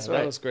 Yeah. That's That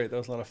right. was great. That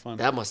was a lot of fun.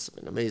 That must have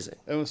been amazing.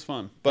 It was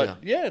fun. But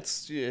yeah,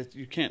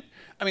 you can't.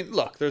 I mean,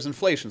 look, there's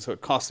inflation, so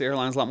it costs the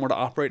airlines a lot more to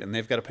operate, and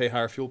they've got to pay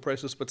higher fuel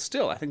prices. But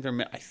still, I think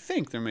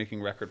they're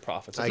making record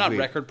profits. If I not agree.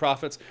 record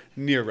profits,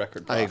 near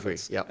record I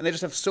profits. agree, yep. And they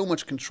just have so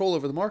much control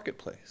over the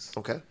marketplace.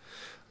 Okay.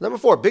 Number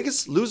 4,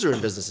 biggest loser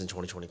in business in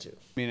 2022. I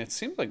mean, it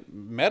seems like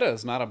Meta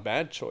is not a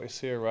bad choice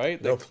here,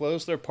 right? They Nope.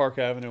 closed their Park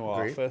Avenue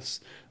Agree. office.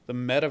 The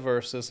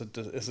metaverse is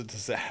a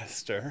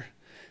disaster.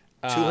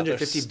 Their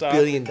 $250 stock-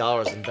 billion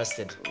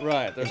invested.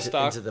 Right, their into-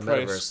 stock into the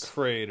price metaverse.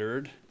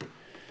 cratered.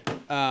 So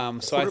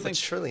I $250 think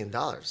trillion,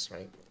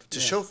 right? To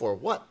show for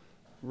what?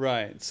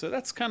 right. So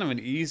that's kind of an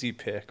easy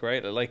pick,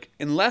 right? Like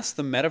unless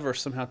the metaverse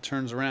somehow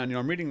turns around. You know,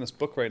 I'm reading this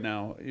book right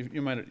now.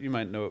 You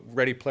might know it,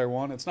 Ready Player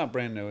One. It's not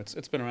brand new.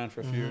 It's been around for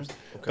a few years,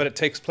 but it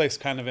takes place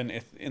kind of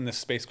in this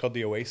space called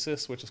the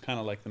Oasis, which is kind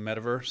of like the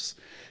metaverse,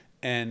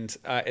 and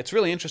it's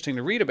really interesting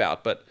to read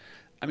about. But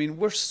I mean,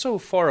 we're so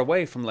far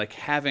away from like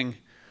having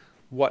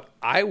what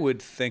I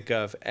would think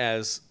of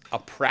as a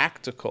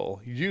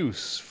practical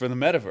use for the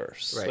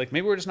metaverse. Right. Like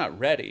maybe we're just not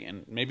ready,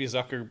 and maybe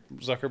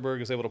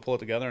Zuckerberg is able to pull it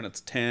together, and it's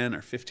 10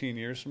 or 15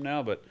 years from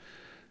now. But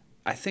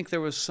I think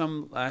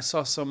I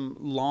saw some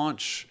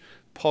launch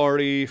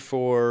party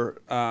for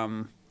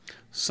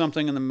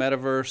something in the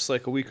metaverse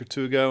like a week or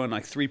two ago, and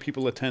like 3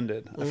 people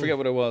attended. I forget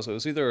what it was. It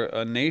was either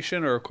a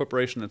nation or a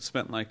corporation that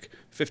spent like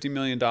 $50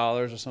 million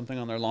or something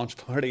on their launch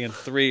party, and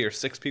 3 or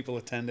 6 people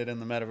attended in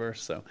the metaverse.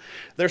 So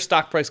their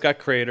stock price got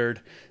cratered,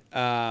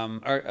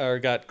 or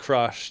got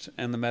crushed,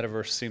 and the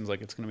metaverse seems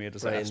like it's going to be a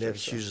disaster. Right, and they have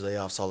so. huge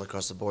layoffs all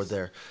across the board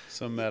there.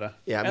 So Meta.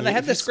 Yeah, I and mean, they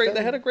had if you this great. They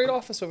spend- had a great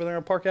office over there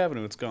on Park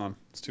Avenue. It's gone.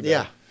 It's too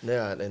bad.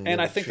 Yeah.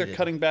 And I think they're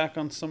cutting back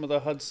on some of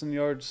the Hudson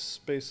Yards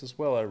space as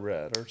well. I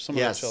read, or some of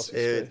the Yes, Chelsea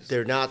space.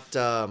 they're not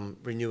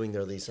renewing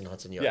their lease in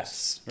Hudson Yards.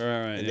 Yes,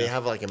 right. And they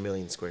have like 1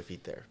 million square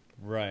feet there.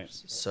 right.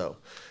 So,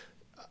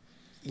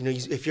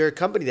 if you're a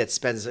company that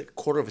spends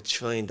 $250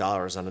 billion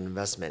on an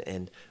investment,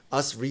 and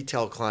us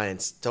retail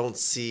clients don't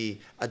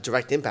see a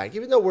direct impact,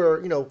 even though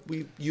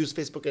we use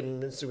Facebook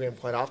and Instagram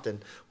quite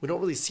often, we don't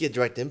really see a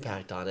direct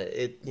impact on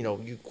it.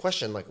 You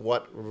question like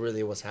what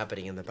really was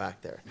happening in the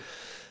back there.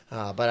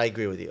 But I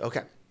agree with you.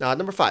 Okay, now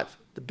number 5,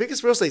 the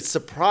biggest real estate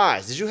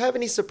surprise. Did you have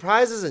any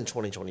surprises in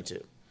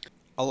 2022?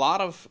 A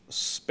lot of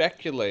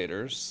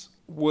speculators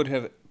would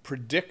have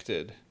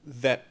predicted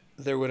that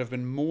there would have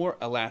been more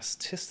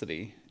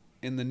elasticity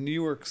in the New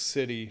York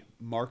City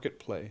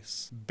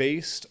marketplace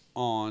based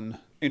on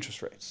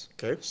interest rates.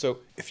 Okay. So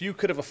if you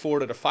could have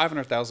afforded a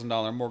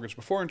 $500,000 mortgage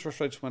before interest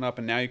rates went up,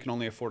 and now you can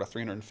only afford a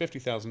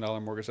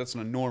 $350,000 mortgage, that's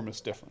an enormous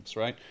difference,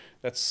 right?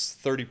 That's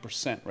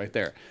 30% right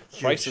there.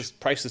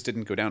 Prices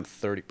didn't go down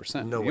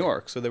 30% in New way.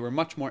 York, so they were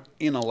much more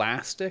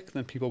inelastic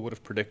than people would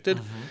have predicted.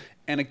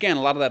 And again,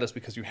 a lot of that is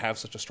because you have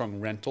such a strong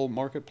rental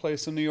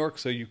marketplace in New York,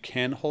 so you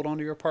can hold on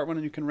to your apartment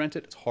and you can rent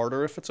it. It's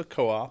harder if it's a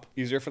co-op,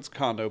 easier if it's a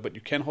condo, but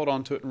you can hold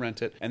on to it and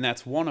rent it. And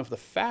that's one of the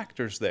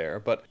factors there.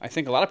 But I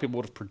think a lot of people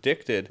would have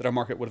predicted that our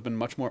market would have been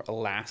much more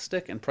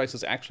elastic and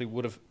prices actually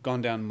would have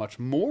gone down much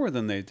more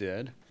than they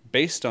did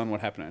based on what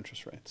happened to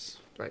interest rates.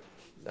 Right.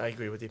 I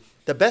agree with you.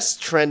 The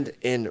best trend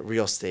in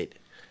real estate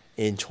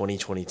in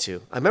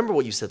 2022. I remember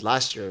what you said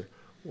last year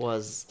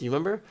was, do you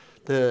remember?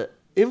 The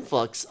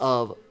influx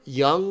of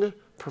young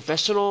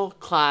professional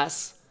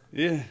class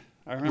Yeah,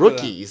 I remember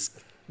rookies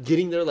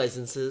getting their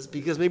licenses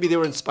because maybe they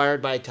were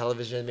inspired by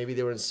television, maybe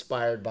they were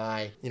inspired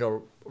by,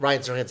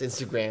 Ryan Serhant's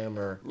Instagram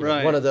or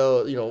Right. one of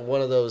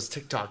those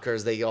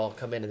TikTokers. They all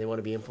come in and they want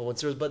to be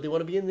influencers, but they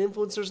want to be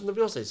influencers in the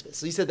real estate space.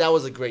 So you said that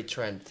was a great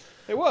trend.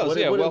 It was, What,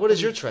 yeah. what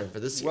is your trend for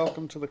this year?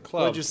 Welcome to the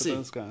club. What did you to see?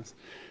 those guys.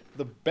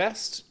 The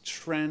best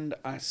trend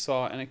I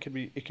saw, and it could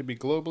be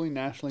globally,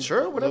 nationally,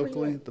 Sure, whatever you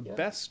locally. want, The yeah.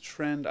 best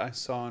trend I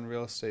saw in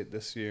real estate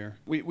this year.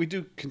 We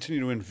do continue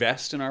to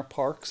invest in our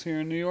parks here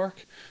in New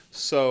York.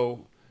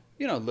 So,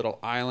 Little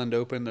Island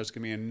opened. There's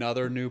going to be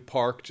another new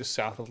park just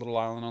south of Little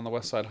Island on the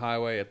West Side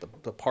Highway at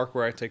the park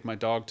where I take my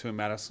dog to in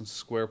Madison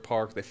Square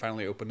Park. They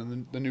finally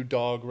opened the new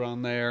dog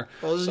run there.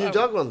 Oh, there's a So new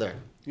dog run there.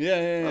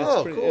 Yeah.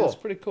 Oh, cool. It's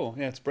pretty cool.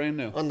 Yeah, it's brand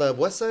new. On the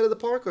west side of the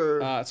park,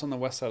 or It's on the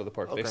west side of the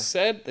park. Okay. They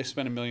said they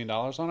spent $1 million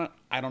on it.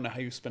 I don't know how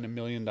you spend $1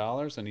 million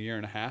in a year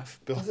and a half.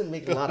 it doesn't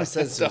make a lot of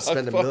sense to dog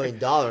spend $1 park.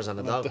 million on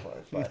a dog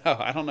park. But No,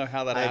 I don't know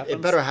how that happens.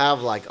 it better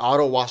have like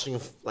auto washing,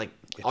 like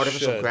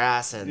artificial should.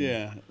 grass and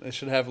Yeah, they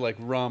should have like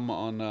rum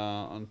on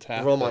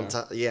tap. room there. on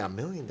top. Yeah, $1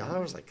 million.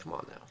 Like, come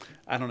on now.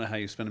 I don't know how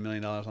you spend $1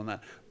 million on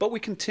that. But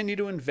we continue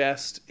to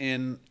invest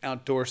in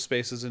outdoor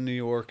spaces in New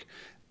York.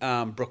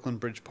 Brooklyn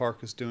Bridge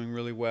Park is doing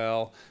really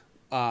well.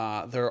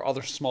 There are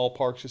other small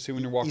parks you see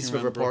when you're walking East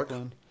around River Park?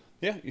 Brooklyn.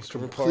 Yeah, East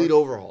River Park. Complete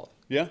overhaul.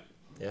 Yeah,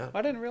 Yeah.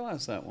 I didn't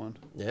realize that one.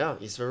 Yeah,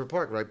 East River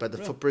Park, right by the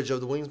footbridge of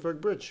the Williamsburg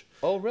Bridge.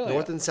 Oh, really?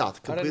 North and south,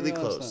 I didn't completely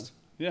realize closed.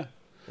 that. Yeah.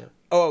 Yeah.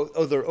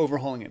 Oh, they're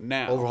overhauling it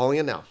now. Overhauling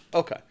it now.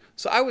 Okay.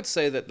 So I would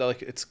say that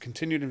it's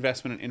continued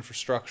investment in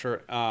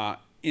infrastructure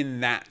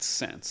in that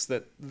sense,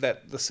 that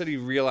the city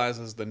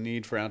realizes the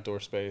need for outdoor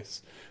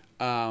space.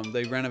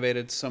 They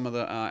renovated some of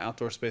the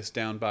outdoor space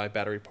down by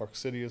Battery Park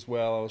City as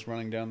well. I was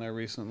running down there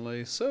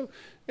recently. So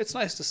it's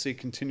nice to see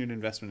continued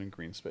investment in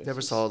green space.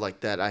 Never saw it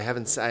like that. I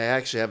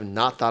actually have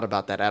not thought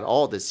about that at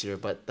all this year,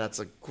 but that's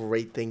a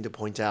great thing to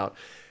point out.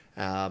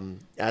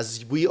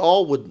 As we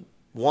all would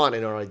want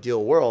in our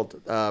ideal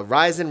world,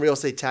 rise in real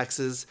estate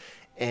taxes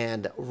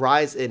and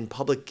rise in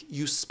public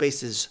use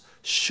spaces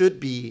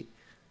should be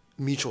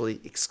mutually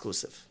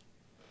exclusive.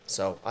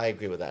 So I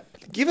agree with that.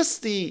 Give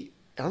us I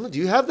don't know, do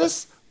you have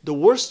this? The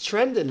worst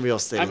trend in real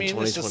estate in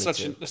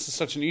 2022. This is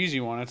such an easy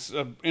one. It's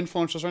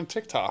influencers on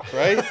TikTok,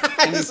 right?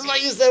 And this is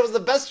what you said was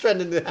the best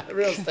trend in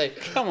real estate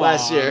come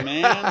last on, year.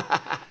 Man.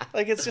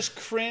 Like, it's just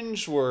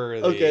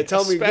cringeworthy. Okay,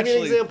 give me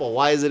an example.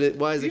 Why is it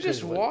You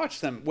just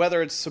watch them,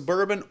 whether it's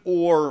suburban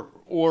or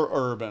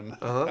urban.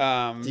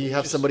 Do you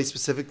have somebody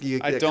specific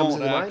I that comes don't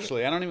to mind?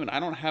 actually. I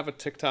don't have a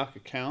TikTok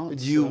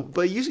account.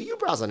 But you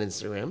browse on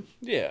Instagram.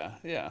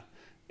 Yeah.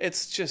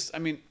 It's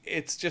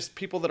just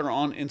people that are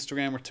on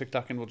Instagram or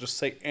TikTok and will just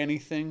say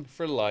anything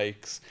for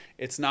likes.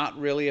 It's not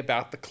really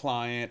about the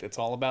client. It's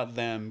all about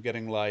them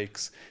getting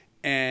likes.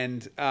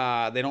 And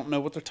they don't know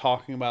what they're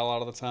talking about a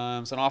lot of the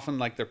times. And often,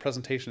 like, their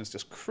presentation is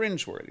just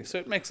cringeworthy. So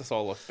it makes us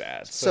all look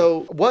bad.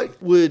 So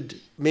what would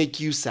make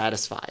you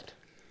satisfied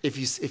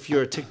if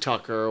you're a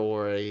TikToker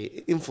or a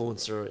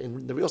influencer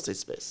in the real estate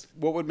space?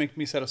 What would make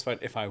me satisfied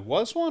if I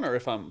was one, or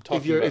if I'm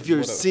talking if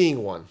you're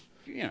seeing one?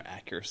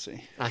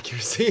 Accuracy.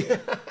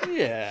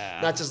 Yeah.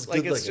 Not just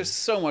like, good it's just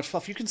so much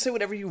fluff. You can say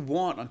whatever you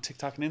want on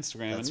TikTok and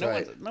Instagram. That's and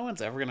right. No one's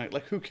ever gonna,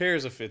 like, who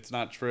cares if it's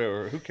not true,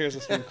 or who cares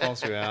if someone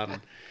calls you out? And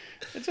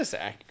it's just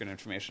accurate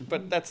information.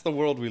 But that's the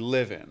world we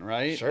live in,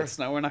 right? Sure.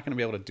 We're not going to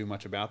be able to do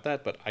much about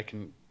that, but I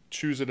can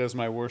choose it as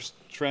my worst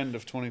trend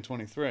of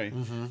 2023.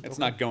 It's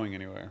not going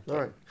anywhere. All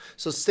right.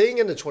 So staying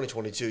into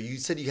 2022, you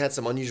said you had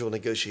some unusual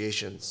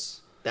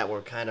negotiations that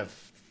were kind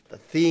of the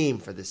theme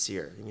for this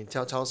year. Can you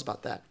tell us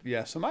about that?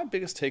 Yeah, so my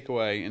biggest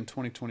takeaway in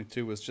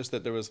 2022 was just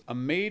that there was a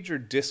major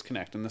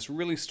disconnect, and this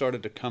really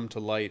started to come to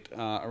light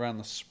around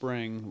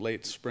the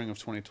late spring of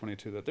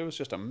 2022, that there was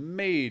just a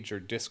major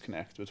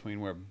disconnect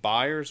between where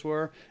buyers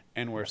were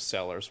and where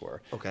sellers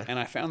were. Okay. And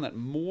I found that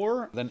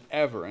more than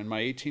ever in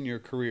my 18-year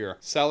career,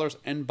 sellers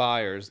and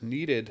buyers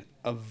needed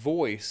a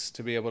voice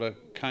to be able to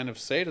kind of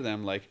say to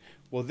them, like,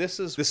 well, this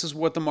is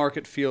what the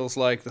market feels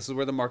like. This is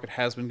where the market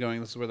has been going.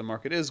 This is where the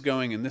market is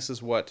going, and this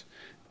is what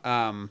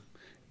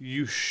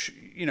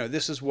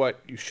this is what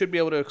you should be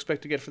able to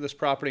expect to get for this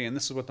property, and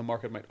this is what the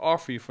market might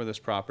offer you for this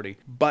property.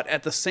 But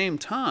at the same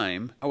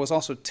time, I was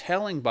also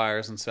telling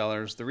buyers and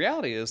sellers the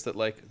reality is that,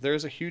 like,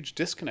 there's a huge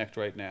disconnect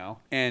right now.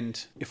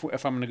 And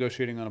if I'm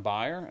negotiating on a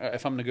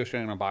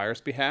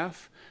buyer's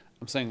behalf,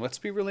 I'm saying let's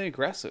be really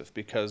aggressive,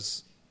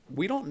 because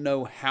we don't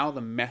know how the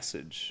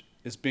message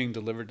is being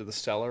delivered to the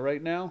seller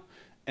right now,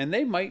 and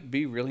they might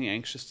be really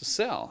anxious to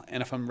sell.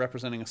 And if I'm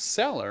representing a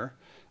seller,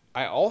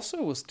 I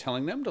also was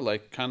telling them to,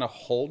 like, kind of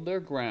hold their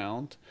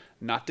ground,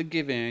 not to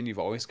give in. You've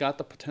always got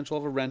the potential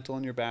of a rental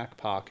in your back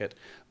pocket.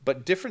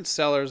 But different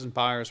sellers and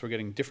buyers were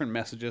getting different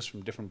messages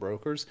from different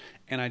brokers,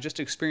 and I just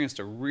experienced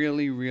a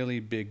really,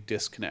 really big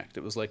disconnect.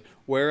 It was like,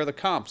 where are the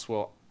comps?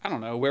 Well, I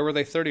don't know. Where were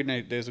they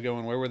 30 days ago,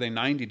 and where were they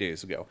 90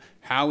 days ago?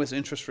 How is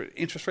interest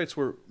rates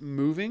were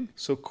moving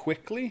so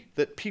quickly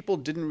that people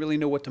didn't really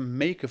know what to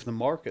make of the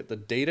market. The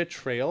data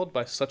trailed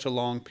by such a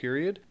long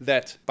period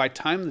that by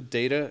time the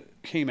data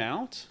came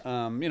out,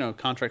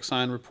 contract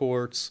sign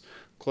reports,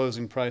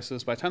 closing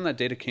prices, by the time that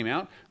data came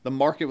out, the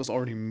market was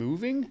already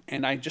moving.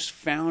 And I just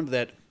found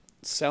that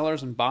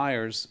sellers and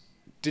buyers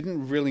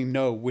didn't really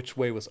know which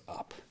way was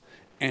up.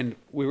 And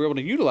we were able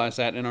to utilize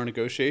that in our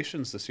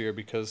negotiations this year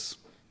because,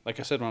 like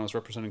I said, when I was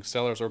representing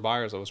sellers or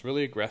buyers, I was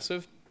really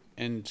aggressive,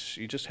 and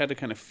you just had to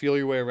kind of feel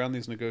your way around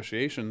these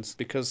negotiations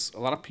because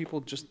a lot of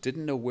people just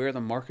didn't know where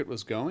the market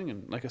was going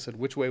and, like I said,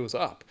 which way was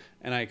up.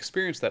 And I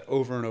experienced that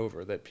over and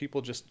over, that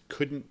people just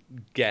couldn't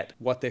get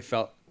what they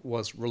felt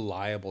was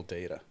reliable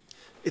data.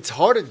 It's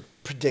hard to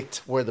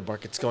predict where the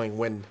market's going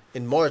when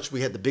in March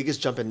we had the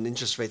biggest jump in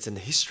interest rates in the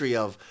history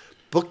of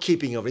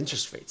bookkeeping of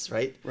interest rates,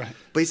 right? Right.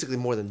 Basically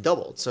more than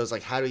doubled. So it's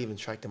like, how do you even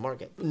track the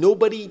market?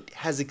 Nobody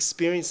has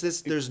experienced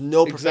this. There's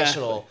no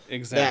professional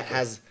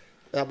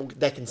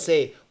that can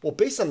say, well,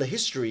 based on the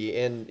history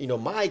and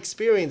my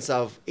experience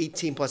of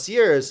 18 plus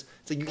years,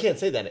 so you can't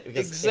say that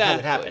because it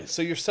hasn't happened.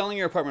 So you're selling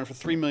your apartment for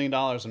 $3 million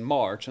in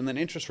March, and then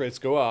interest rates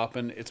go up,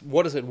 and it's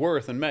what is it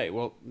worth in May?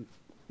 Well,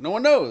 no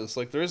one knows.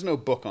 Like, there is no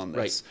book on this.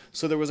 Right.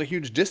 So there was a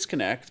huge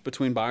disconnect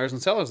between buyers and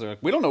sellers. They're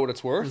like, we don't know what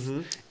it's worth.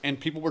 Mm-hmm. And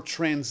people were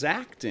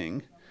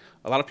transacting.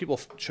 A lot of people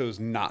chose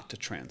not to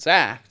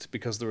transact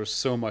because there was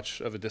so much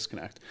of a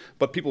disconnect.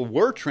 But people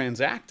were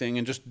transacting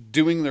and just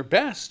doing their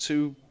best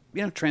to,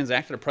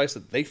 transact at a price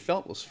that they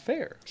felt was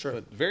fair. Sure.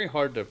 But very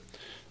hard to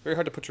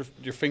put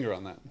your finger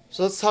on that.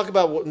 So let's talk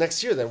about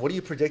next year then. What do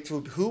you predict?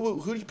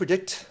 Who do you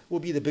predict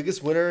will be the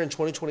biggest winner in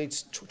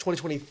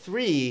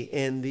 2023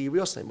 in the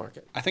real estate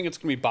market? I think it's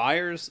going to be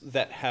buyers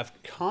that have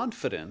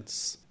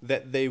confidence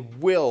that they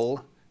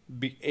will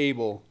be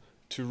able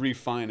to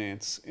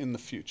refinance in the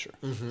future.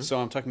 Mm-hmm. So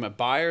I'm talking about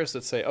buyers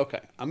that say,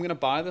 okay, I'm going to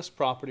buy this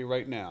property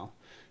right now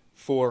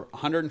for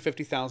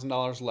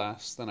 $150,000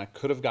 less than I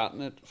could have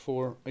gotten it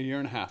for a year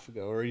and a half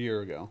ago or a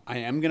year ago. I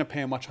am going to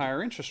pay a much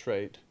higher interest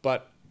rate,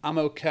 but I'm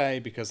okay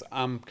because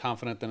I'm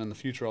confident that in the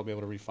future I'll be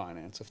able to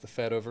refinance. If the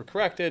Fed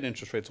overcorrected,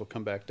 interest rates will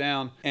come back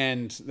down,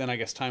 and then I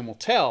guess time will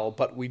tell,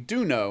 but we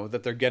do know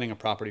that they're getting a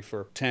property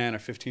for 10 or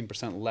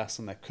 15% less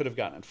than they could have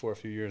gotten it for a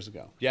few years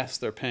ago. Yes,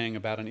 they're paying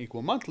about an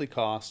equal monthly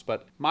cost,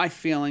 but my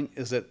feeling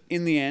is that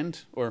in the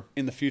end, or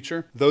in the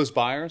future, those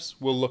buyers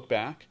will look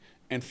back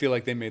and feel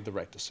like they made the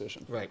right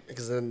decision. Right,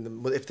 because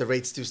then if the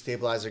rates do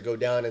stabilize or go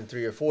down in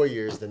 3 or 4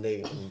 years, then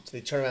they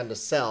turn around to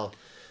sell,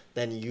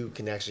 then you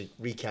can actually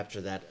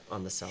recapture that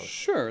on the seller.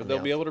 Sure, they'll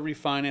be able to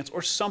refinance,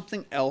 or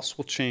something else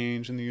will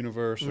change in the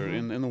universe or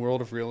in the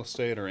world of real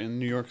estate or in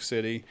New York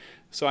City.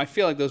 So I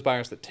feel like those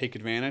buyers that take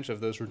advantage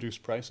of those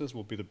reduced prices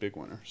will be the big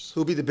winners.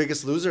 Who'll be the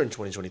biggest loser in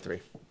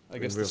 2023? I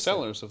guess the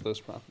sellers of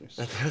those properties.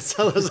 The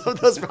sellers of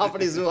those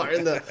properties who are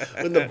in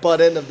the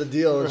butt end of the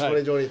deal in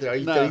Right. 2023.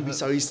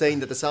 Are you saying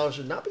that the sellers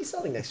should not be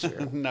selling next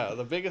year? No,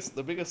 the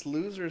biggest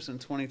losers in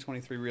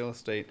 2023 real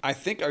estate, I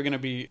think, are going to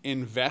be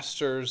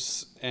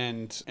investors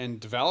and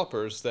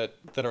developers that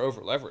are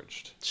over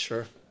leveraged.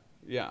 Sure.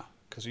 Yeah,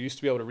 because you used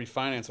to be able to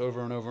refinance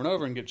over and over and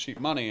over and get cheap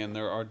money, and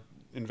there are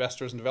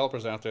investors and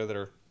developers out there that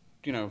are,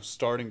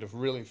 starting to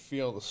really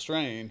feel the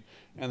strain,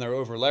 and they're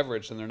over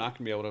leveraged, and they're not going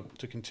to be able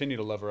to continue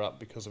to lever up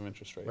because of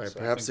interest rates. Right. So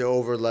Perhaps the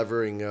over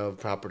levering of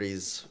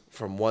properties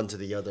from one to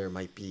the other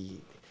might be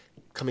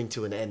coming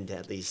to an end,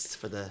 at least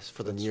for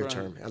the near right.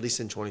 term, at least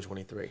in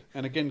 2023.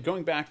 And again,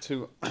 going back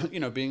to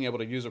being able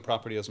to use a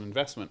property as an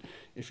investment,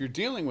 if you're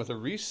dealing with a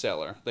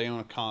reseller, they own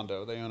a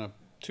condo, they own a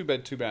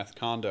 2-bed, 2-bath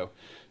condo,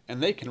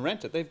 and they can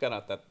rent it. They've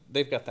got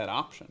that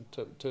option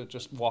to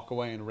just walk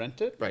away and rent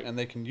it, Right. and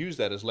they can use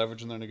that as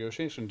leverage in their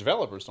negotiation.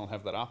 Developers don't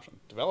have that option.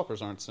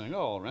 Developers aren't saying,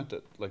 "Oh, I'll rent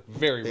it." Like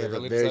very They have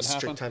rarely a very does that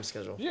strict happen. time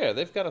schedule. Yeah,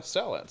 they've got to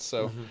sell it.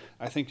 So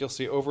I think you'll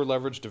see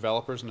over-leveraged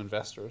developers and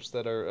investors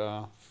that are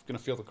going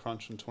to feel the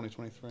crunch in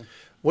 2023.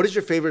 What is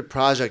your favorite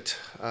project?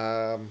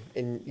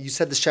 And you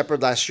said the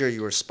Shepherd last year,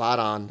 you were spot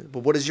on. But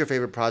what is your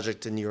favorite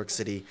project in New York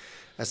City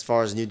as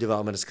far as new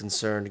development is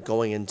concerned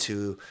going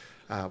into,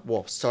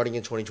 starting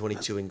in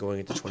 2022 and going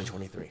into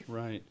 2023?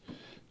 Right.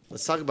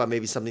 Let's talk about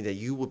maybe something that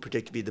you would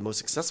predict to be the most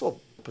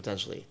successful,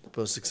 potentially,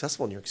 the most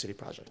successful New York City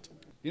project.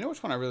 You know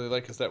which one I really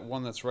like is that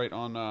one that's right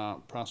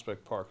on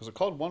Prospect Park. Is it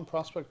called One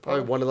Prospect Park?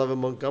 Probably 111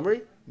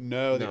 Montgomery?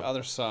 No, the No.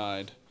 other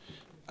side.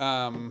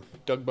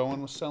 Doug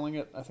Bowen was selling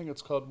it. I think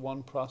it's called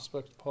One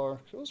Prospect Park.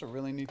 It was a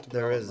really neat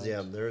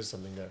development. There is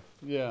something there.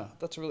 Yeah,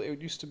 that's a really.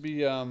 It used to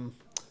be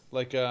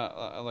like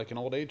an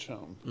old age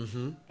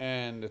home,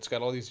 and it's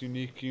got all these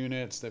unique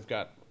units. They've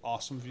got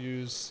awesome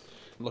views,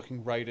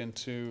 looking right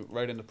into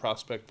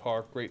Prospect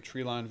Park. Great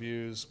tree line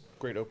views,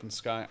 great open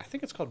sky. I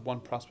think it's called One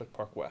Prospect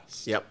Park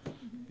West. Yep.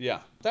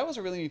 Yeah, that was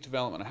a really neat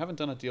development. I haven't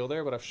done a deal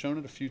there, but I've shown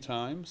it a few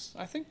times.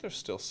 I think they're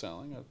still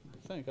selling.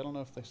 I don't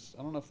know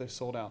if they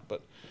sold out,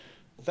 but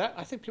that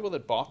I think people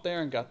that bought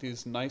there and got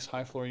these nice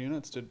high floor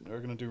units are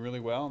going to do really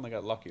well, and they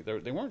got lucky.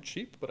 They weren't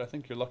cheap, but I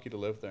think you're lucky to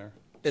live there.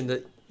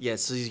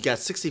 So you got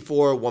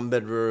 64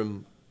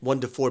 1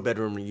 to 4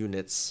 bedroom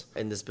units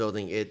in this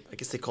building. I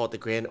guess they call it the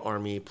Grand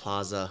Army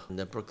Plaza in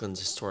the Brooklyn's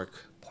historic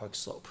Park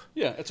Slope.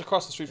 Yeah, it's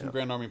across the street from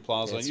Grand Army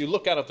Plaza. Yes. You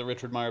look out at the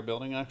Richard Meyer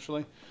building,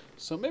 actually.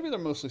 So maybe they're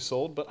mostly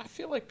sold, but I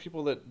feel like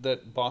people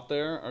that bought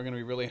there are going to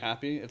be really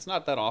happy. It's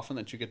not that often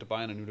that you get to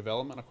buy in a new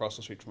development across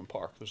the street from a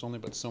park. There's only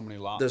but so many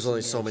lots. There's only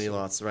in New so York many City.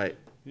 lots, right?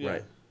 Yeah.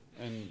 Right.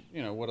 And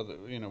what are the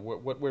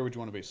where would you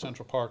want to be?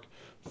 Central Park,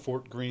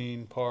 Fort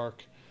Greene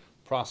Park,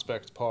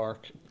 Prospect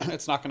Park.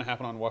 It's not going to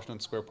happen on Washington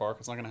Square Park.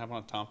 It's not going to happen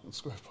on Tompkins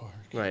Square Park.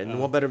 Right, and the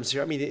 1 bedrooms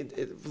here. I mean,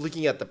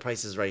 looking at the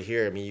prices right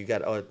here, I mean, you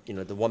got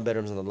the 1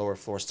 bedrooms on the lower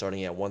floor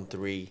starting at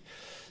 1.3.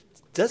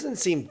 Doesn't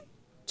seem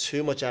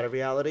too much out of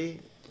reality.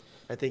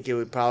 I think it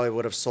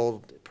would have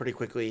sold pretty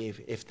quickly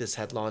if this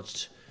had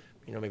launched,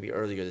 maybe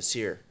earlier this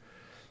year.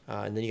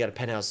 And then you got a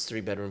penthouse 3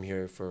 bedroom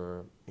here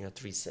for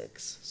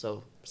 3.6.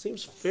 So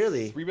seems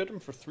fairly 3 bedroom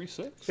for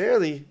 3.6.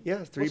 fairly,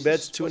 yeah. 3 What's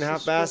beds, the- 2.5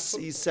 what's the baths,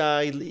 square foot? east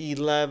side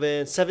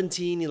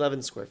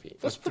 11 square feet.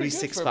 That's pretty good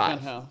for a 365.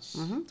 penthouse.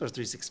 Or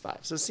 365.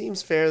 So it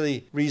seems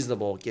fairly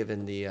reasonable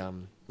given the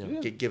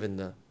Yeah. given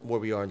the where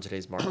we are in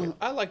today's market.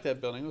 I like that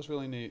building. It was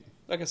really neat.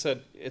 Like I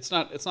said, it's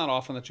not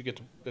often that you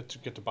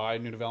get to buy a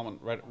new development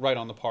right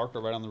on the park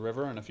or right on the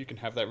river. And if you can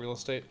have that real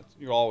estate,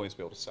 you'll always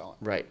be able to sell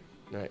it. Right.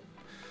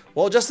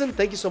 Well, Justin,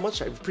 thank you so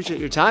much. I appreciate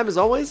your time as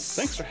always.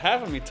 Thanks for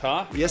having me,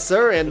 Todd. Yes,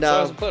 sir. And It's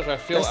always a pleasure.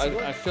 best of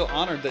luck. I feel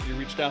honored that you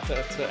reached out to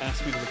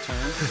ask me to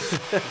return.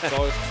 It's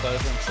always a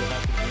pleasure. I'm so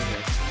happy to be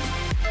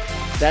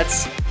here.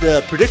 That's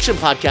the Prediction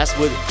Podcast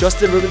with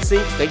Justin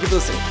Rubenstein. Thank you for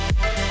listening.